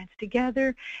when they danced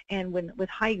together and with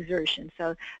high exertion.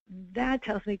 So that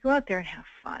tells me go out there and have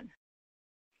fun.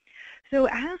 So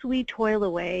as we toil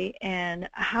away and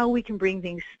how we can bring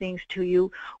these things to you,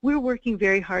 we're working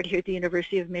very hard here at the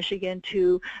University of Michigan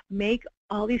to make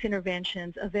all these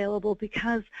interventions available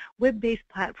because web-based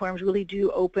platforms really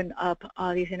do open up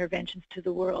these interventions to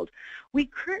the world. We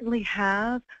currently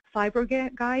have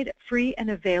FibroGuide free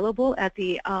and available at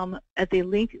the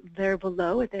link there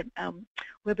below, at the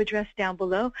web address down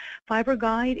below.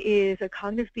 FibroGuide is a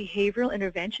cognitive behavioral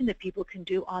intervention that people can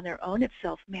do on their own. It's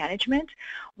self-management.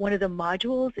 One of the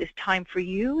modules is Time for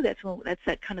You. That's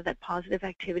that kind of that positive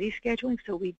activity scheduling.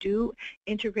 So we do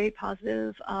integrate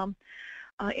positive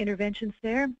interventions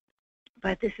there.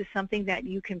 But this is something that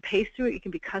you can pace through it. It can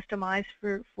be customized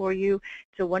for you.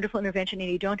 It's a wonderful intervention,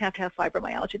 and you don't have to have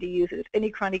fibromyalgia to use it.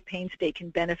 Any chronic pain state can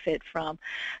benefit from,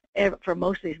 for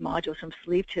most of these modules, from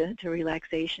sleep to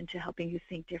relaxation to helping you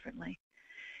think differently.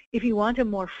 If you want a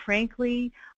more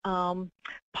frankly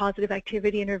positive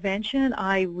activity intervention,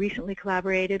 I recently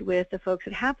collaborated with the folks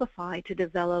at Happify to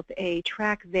develop a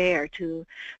track there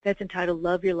that's entitled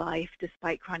Love Your Life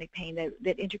Despite Chronic Pain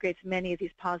that integrates many of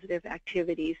these positive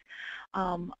activities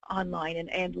online.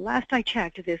 And last I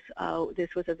checked, this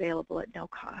was available at no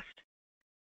cost.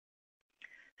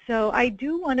 So I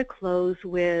do want to close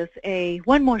with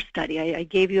one more study. I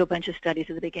gave you a bunch of studies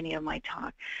at the beginning of my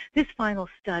talk. This final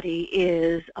study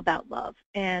is about love.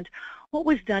 And what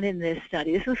was done in this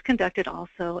study, this was conducted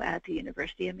also at the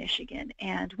University of Michigan.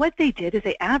 And what they did is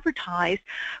they advertised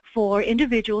for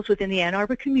individuals within the Ann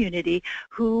Arbor community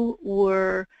who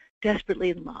were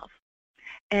desperately in love.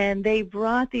 And they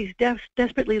brought these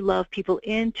desperately loved people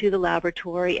into the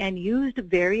laboratory and used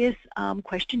various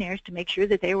questionnaires to make sure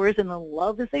that they were as in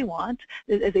love as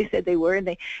they said they were. And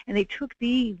they took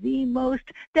the most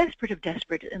desperate of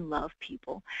desperate in love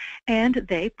people, and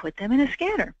they put them in a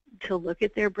scanner to look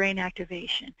at their brain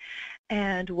activation.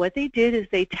 And what they did is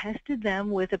they tested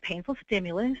them with a painful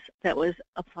stimulus that was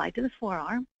applied to the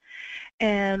forearm.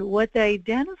 And what they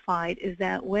identified is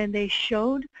that when they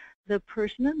showed the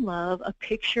person in love a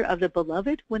picture of the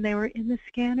beloved when they were in the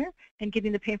scanner and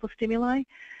getting the painful stimuli,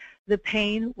 the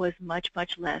pain was much,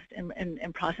 much less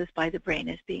and processed by the brain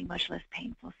as being much less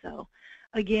painful. So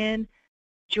again,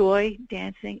 joy,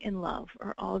 dancing, and love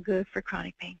are all good for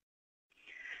chronic pain.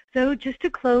 So just to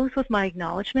close with my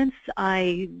acknowledgments,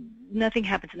 nothing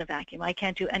happens in a vacuum. I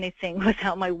can't do anything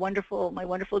without my wonderful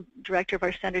director of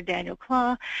our center, Daniel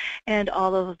Klaw, and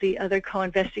all of the other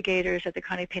co-investigators at the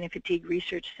Chronic Pain and Fatigue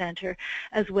Research Center,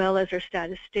 as well as our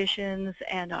statisticians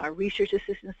and our research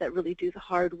assistants that really do the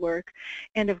hard work,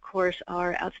 and of course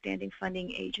our outstanding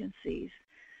funding agencies.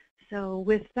 So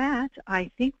with that,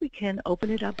 I think we can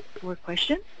open it up for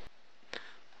questions.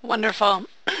 Wonderful.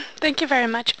 Thank you very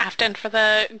much, Afton, for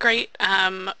the great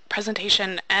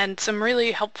presentation and some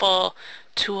really helpful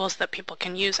tools that people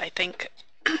can use, I think,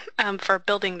 for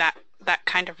building that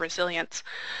kind of resilience.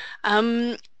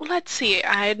 Let's see.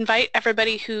 I invite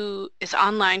everybody who is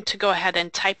online to go ahead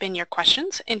and type in your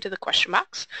questions into the question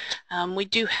box. We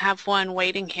do have one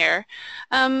waiting here.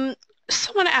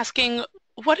 Someone asking,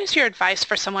 what is your advice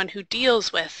for someone who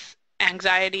deals with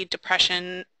anxiety,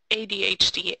 depression,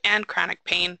 ADHD, and chronic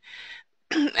pain,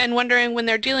 and wondering when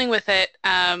they're dealing with it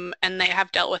and they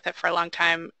have dealt with it for a long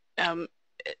time,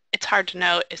 it's hard to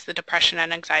know, is the depression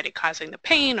and anxiety causing the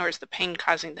pain, or is the pain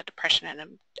causing the depression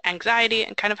and anxiety,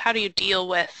 and kind of how do you deal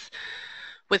with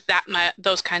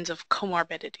those kinds of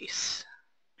comorbidities?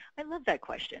 I love that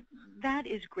question. That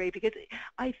is great, because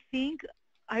I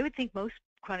would think most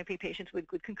chronic pain patients would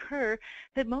concur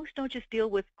that most don't just deal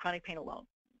with chronic pain alone.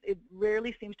 It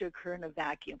rarely seems to occur in a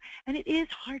vacuum. And it is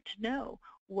hard to know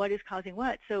what is causing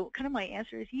what. So kind of my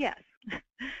answer is yes.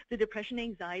 The depression and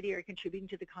anxiety are contributing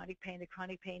to the chronic pain. The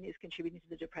chronic pain is contributing to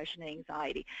the depression and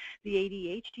anxiety. The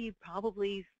ADHD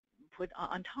probably put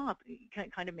on top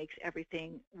kind of makes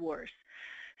everything worse.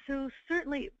 So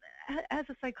certainly, as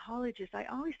a psychologist, I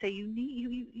always say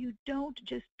you don't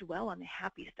just dwell on the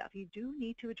happy stuff. You do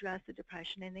need to address the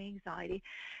depression and the anxiety,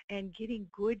 and getting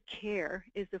good care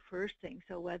is the first thing.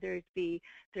 So whether it be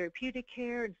therapeutic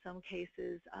care, in some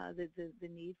cases the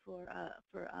need for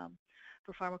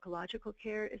pharmacological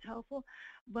care is helpful.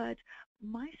 But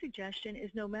my suggestion is,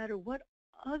 no matter what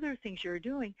other things you're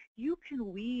doing, you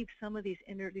can weave some of these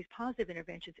positive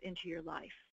interventions into your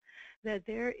life. That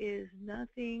there is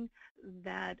nothing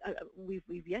that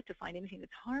we've yet to find anything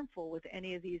that's harmful with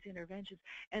any of these interventions,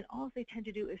 and all they tend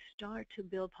to do is start to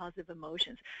build positive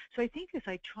emotions. So I think, as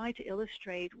I try to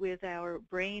illustrate with our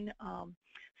brain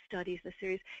studies, the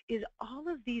series, is all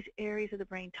of these areas of the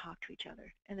brain talk to each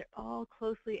other, and they're all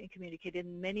closely communicated,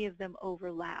 and many of them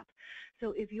overlap.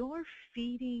 So if you're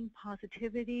feeding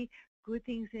positivity, good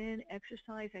things in,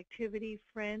 exercise, activity,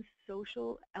 friends,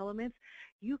 social elements,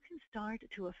 you can start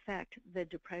to affect the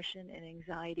depression and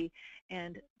anxiety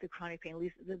and the chronic pain, at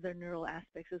least the neural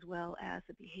aspects as well as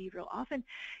the behavioral. Often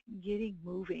getting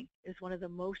moving is one of the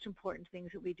most important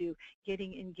things that we do,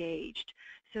 getting engaged.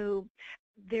 So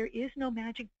there is no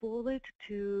magic bullet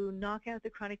to knock out the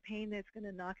chronic pain that's going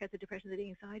to knock out the depression and the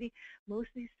anxiety. Most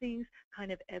of these things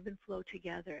kind of ebb and flow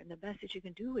together, and the best that you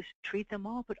can do is treat them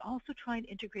all, but also try and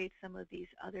integrate some of these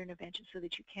other interventions so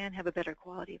that you can have a better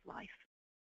quality of life.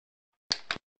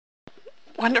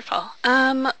 Wonderful.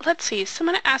 Let's see.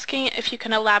 Someone asking if you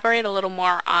can elaborate a little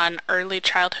more on early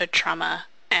childhood trauma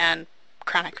and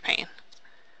chronic pain.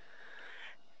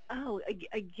 Oh,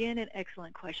 again, an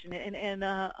excellent question, and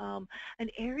an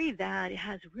area that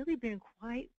has really been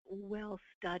quite well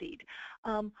studied.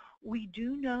 We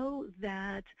do know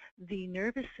that the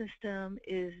nervous system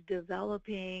is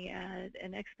developing at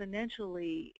an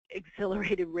exponentially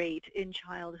accelerated rate in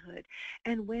childhood,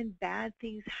 and when bad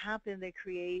things happen that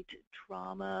create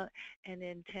trauma and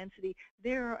intensity,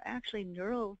 there are actually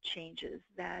neural changes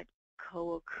that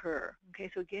co-occur. Okay,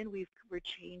 so again, we're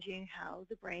changing how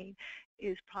the brain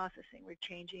is processing. We're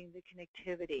changing the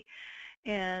connectivity.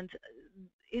 And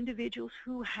individuals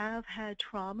who have had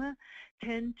trauma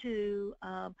tend to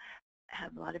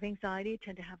have a lot of anxiety,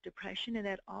 tend to have depression, and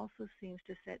that also seems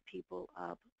to set people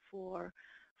up for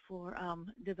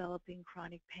developing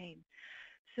chronic pain.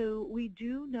 So we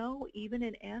do know, even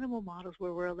in animal models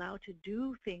where we're allowed to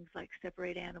do things like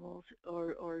separate animals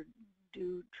or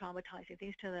do traumatizing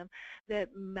things to them,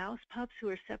 that mouse pups who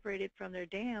are separated from their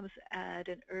dams at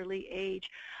an early age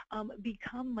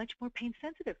become much more pain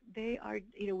sensitive. They are,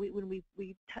 when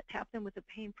we tap them with a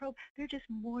pain probe, they're just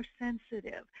more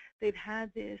sensitive. They've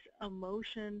had this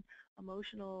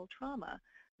emotional trauma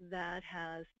that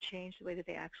has changed the way that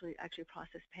they actually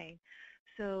process pain.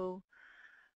 So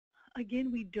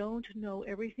again, we don't know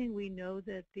everything. We know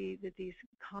that these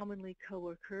commonly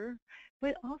co-occur,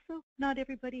 but also not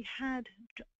everybody had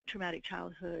traumatic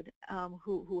childhood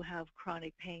who have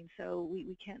chronic pain. So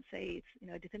we can't say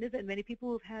it's definitive. And many people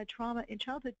who've had trauma in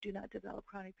childhood do not develop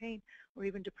chronic pain or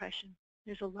even depression.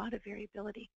 There's a lot of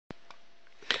variability.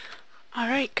 All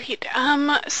right, great.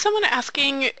 Someone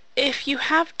asking if you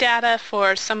have data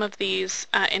for some of these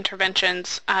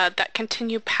interventions that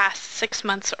continue past 6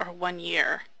 months or 1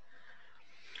 year.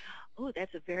 Oh,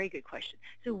 that's a very good question.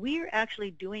 So we are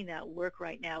actually doing that work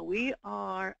right now. We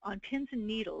are on pins and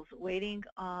needles waiting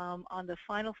on the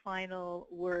final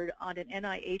word on an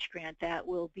NIH grant that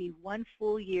will be 1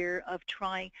 full year of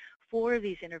trying 4 of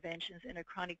these interventions in a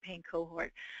chronic pain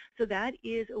cohort. So that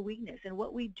is a weakness. And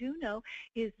what we do know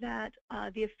is that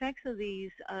the effects of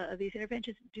these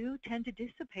interventions do tend to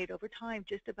dissipate over time,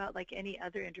 just about like any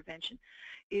other intervention.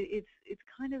 It's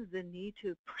kind of the need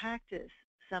to practice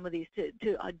some of these,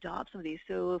 to adopt some of these.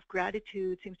 So if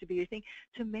gratitude seems to be your thing,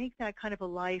 to make that kind of a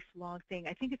lifelong thing.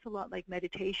 I think it's a lot like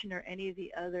meditation or any of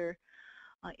the other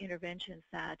interventions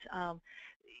that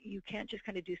you can't just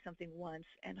kind of do something once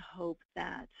and hope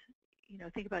that,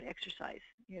 think about exercise.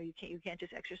 You can't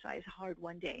just exercise hard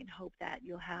one day and hope that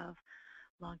you'll have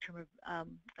long-term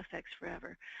effects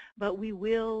forever. But we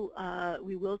will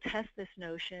test this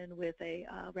notion with a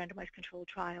randomized controlled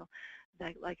trial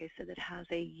that, like I said, that has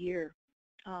a year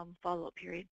follow-up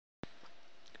period.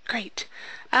 Great.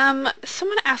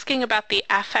 Someone asking about the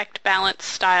affect balance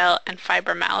style and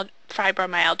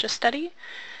fibromyalgia study,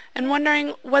 and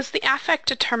wondering, was the affect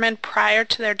determined prior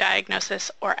to their diagnosis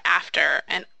or after,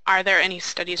 and are there any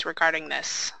studies regarding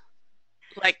this?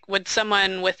 Like, would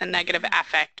someone with a negative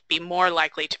affect be more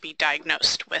likely to be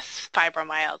diagnosed with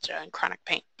fibromyalgia and chronic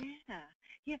pain?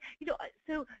 Yeah.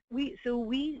 So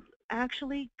we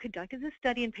actually conducted this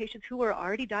study in patients who were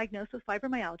already diagnosed with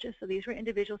fibromyalgia. So these were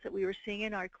individuals that we were seeing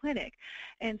in our clinic.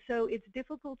 And so it's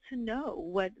difficult to know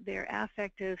what their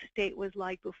affective state was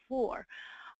like before.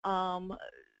 I'm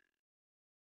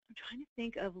trying to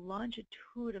think of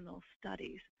longitudinal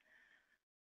studies.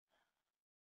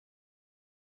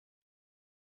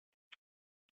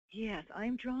 Yes,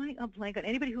 I'm drawing a blank on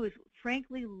anybody who has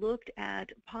frankly looked at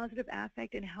positive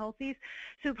affect in healthies.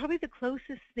 So probably the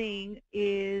closest thing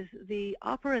is the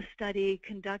OPERA study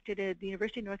conducted at the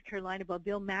University of North Carolina by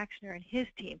Bill Maxner and his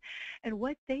team. And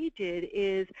what they did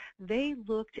is they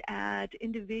looked at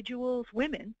individuals,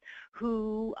 women,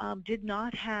 who did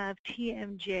not have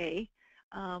TMJ,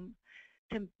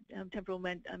 temporal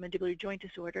mandibular joint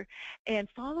disorder, and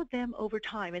followed them over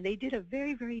time. And they did a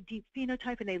very, very deep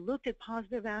phenotype, and they looked at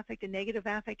positive affect and negative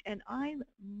affect. And I'm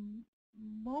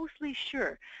mostly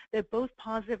sure that both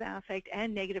positive affect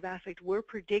and negative affect were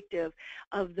predictive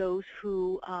of those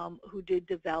who did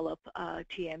develop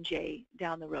TMJ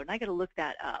down the road. And I got to look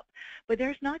that up. But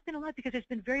there's not been a lot because there's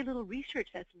been very little research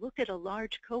that's looked at a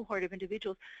large cohort of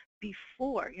individuals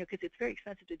before, because it's very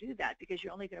expensive to do that because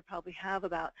you're only going to probably have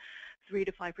about 3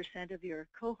 to 5% of your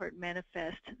cohort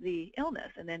manifest the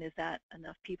illness. And then is that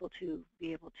enough people to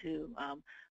be able to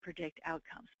predict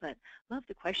outcomes? But love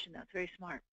the question. That's very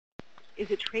smart. Is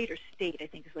it trait or state, I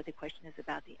think is what the question is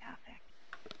about the affect.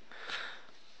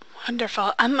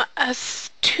 Wonderful.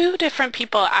 Two different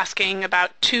people asking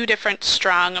about two different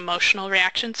strong emotional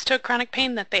reactions to chronic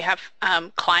pain that they have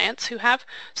clients who have.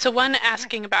 So one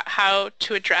asking about how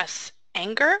to address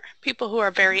anger, people who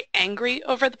are very angry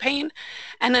over the pain,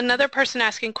 and another person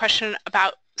asking a question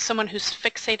about someone who's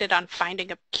fixated on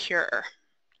finding a cure.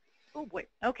 Oh boy,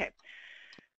 okay.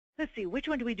 Let's see, which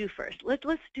one do we do first?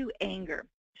 Let's do anger.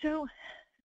 So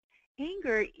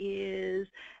anger is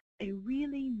a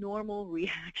really normal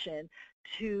reaction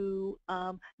to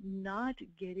not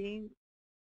getting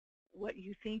what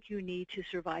you think you need to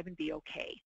survive and be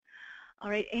okay.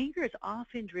 All right, anger is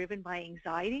often driven by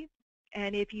anxiety,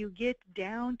 and if you get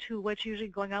down to what's usually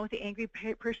going on with the angry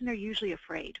person, they're usually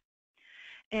afraid.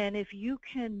 And if you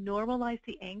can normalize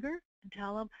the anger and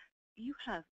tell them, you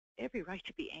have every right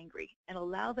to be angry, and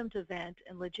allow them to vent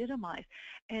and legitimize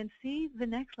and see the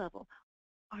next level.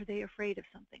 Are they afraid of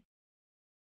something?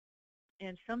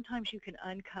 And sometimes you can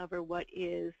uncover what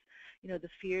is, the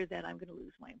fear that I'm going to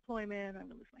lose my employment, or I'm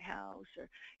going to lose my house, or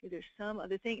there's some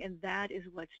other thing, and that is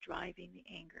what's driving the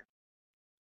anger.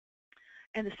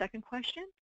 And the second question?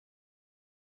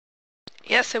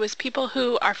 Yes, it was people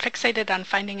who are fixated on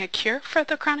finding a cure for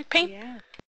the chronic pain.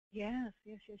 Yes.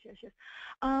 This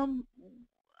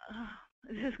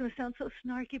is going to sound so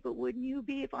snarky, but wouldn't you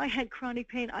be? If I had chronic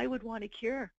pain, I would want a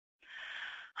cure.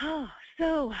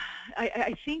 So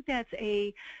I think that's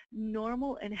a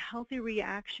normal and healthy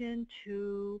reaction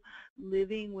to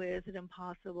living with an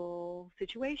impossible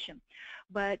situation.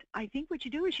 But I think what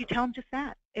you do is you tell them just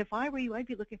that. If I were you, I'd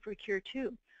be looking for a cure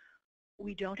too.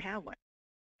 We don't have one.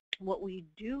 What we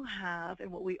do have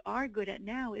and what we are good at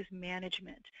now is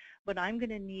management. But I'm going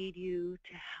to need you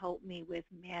to help me with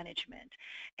management.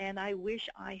 And I wish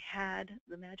I had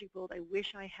the magic bullet. I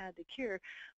wish I had the cure.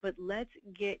 But let's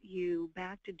get you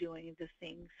back to doing the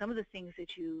things, some of the things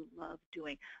that you love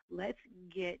doing. Let's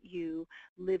get you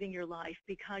living your life,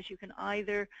 because you can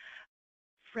either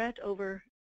fret over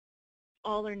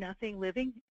all or nothing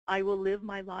living. I will live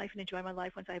my life and enjoy my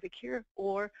life once I have a cure,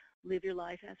 or live your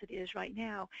life as it is right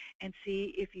now and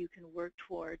see if you can work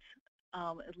towards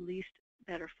at least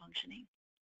better functioning.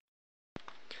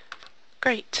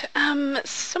 Great.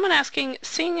 Someone asking,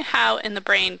 seeing how in the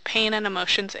brain pain and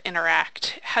emotions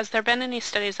interact, has there been any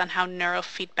studies on how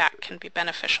neurofeedback can be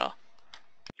beneficial?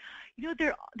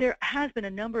 There has been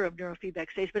a number of neurofeedback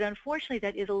studies, but unfortunately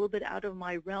that is a little bit out of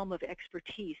my realm of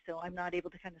expertise, so I'm not able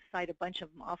to kind of cite a bunch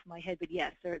of them off my head, but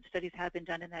yes, studies have been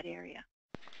done in that area.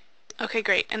 Okay,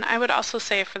 great. And I would also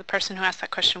say, for the person who asked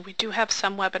that question, we do have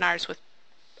some webinars with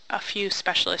a few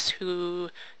specialists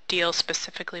who deal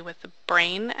specifically with the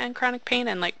brain and chronic pain,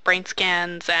 and like brain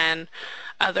scans and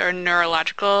other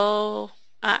neurological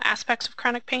aspects of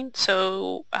chronic pain.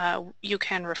 So you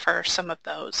can refer some of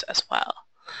those as well.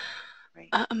 Right.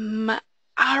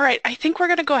 All right, I think we're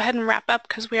going to go ahead and wrap up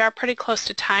because we are pretty close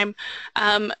to time.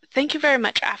 Thank you very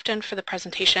much, Afton, for the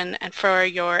presentation and for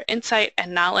your insight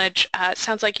and knowledge. It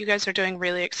sounds like you guys are doing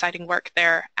really exciting work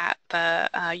there at the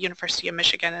University of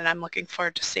Michigan, and I'm looking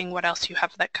forward to seeing what else you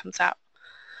have that comes out.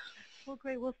 Well,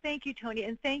 great. Well, thank you, Tony,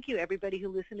 and thank you, everybody who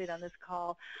listened in on this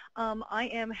call. I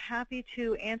am happy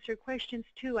to answer questions,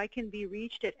 too. I can be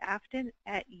reached at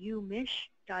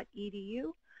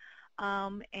afton@umich.edu.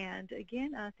 And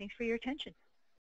again, thanks for your attention.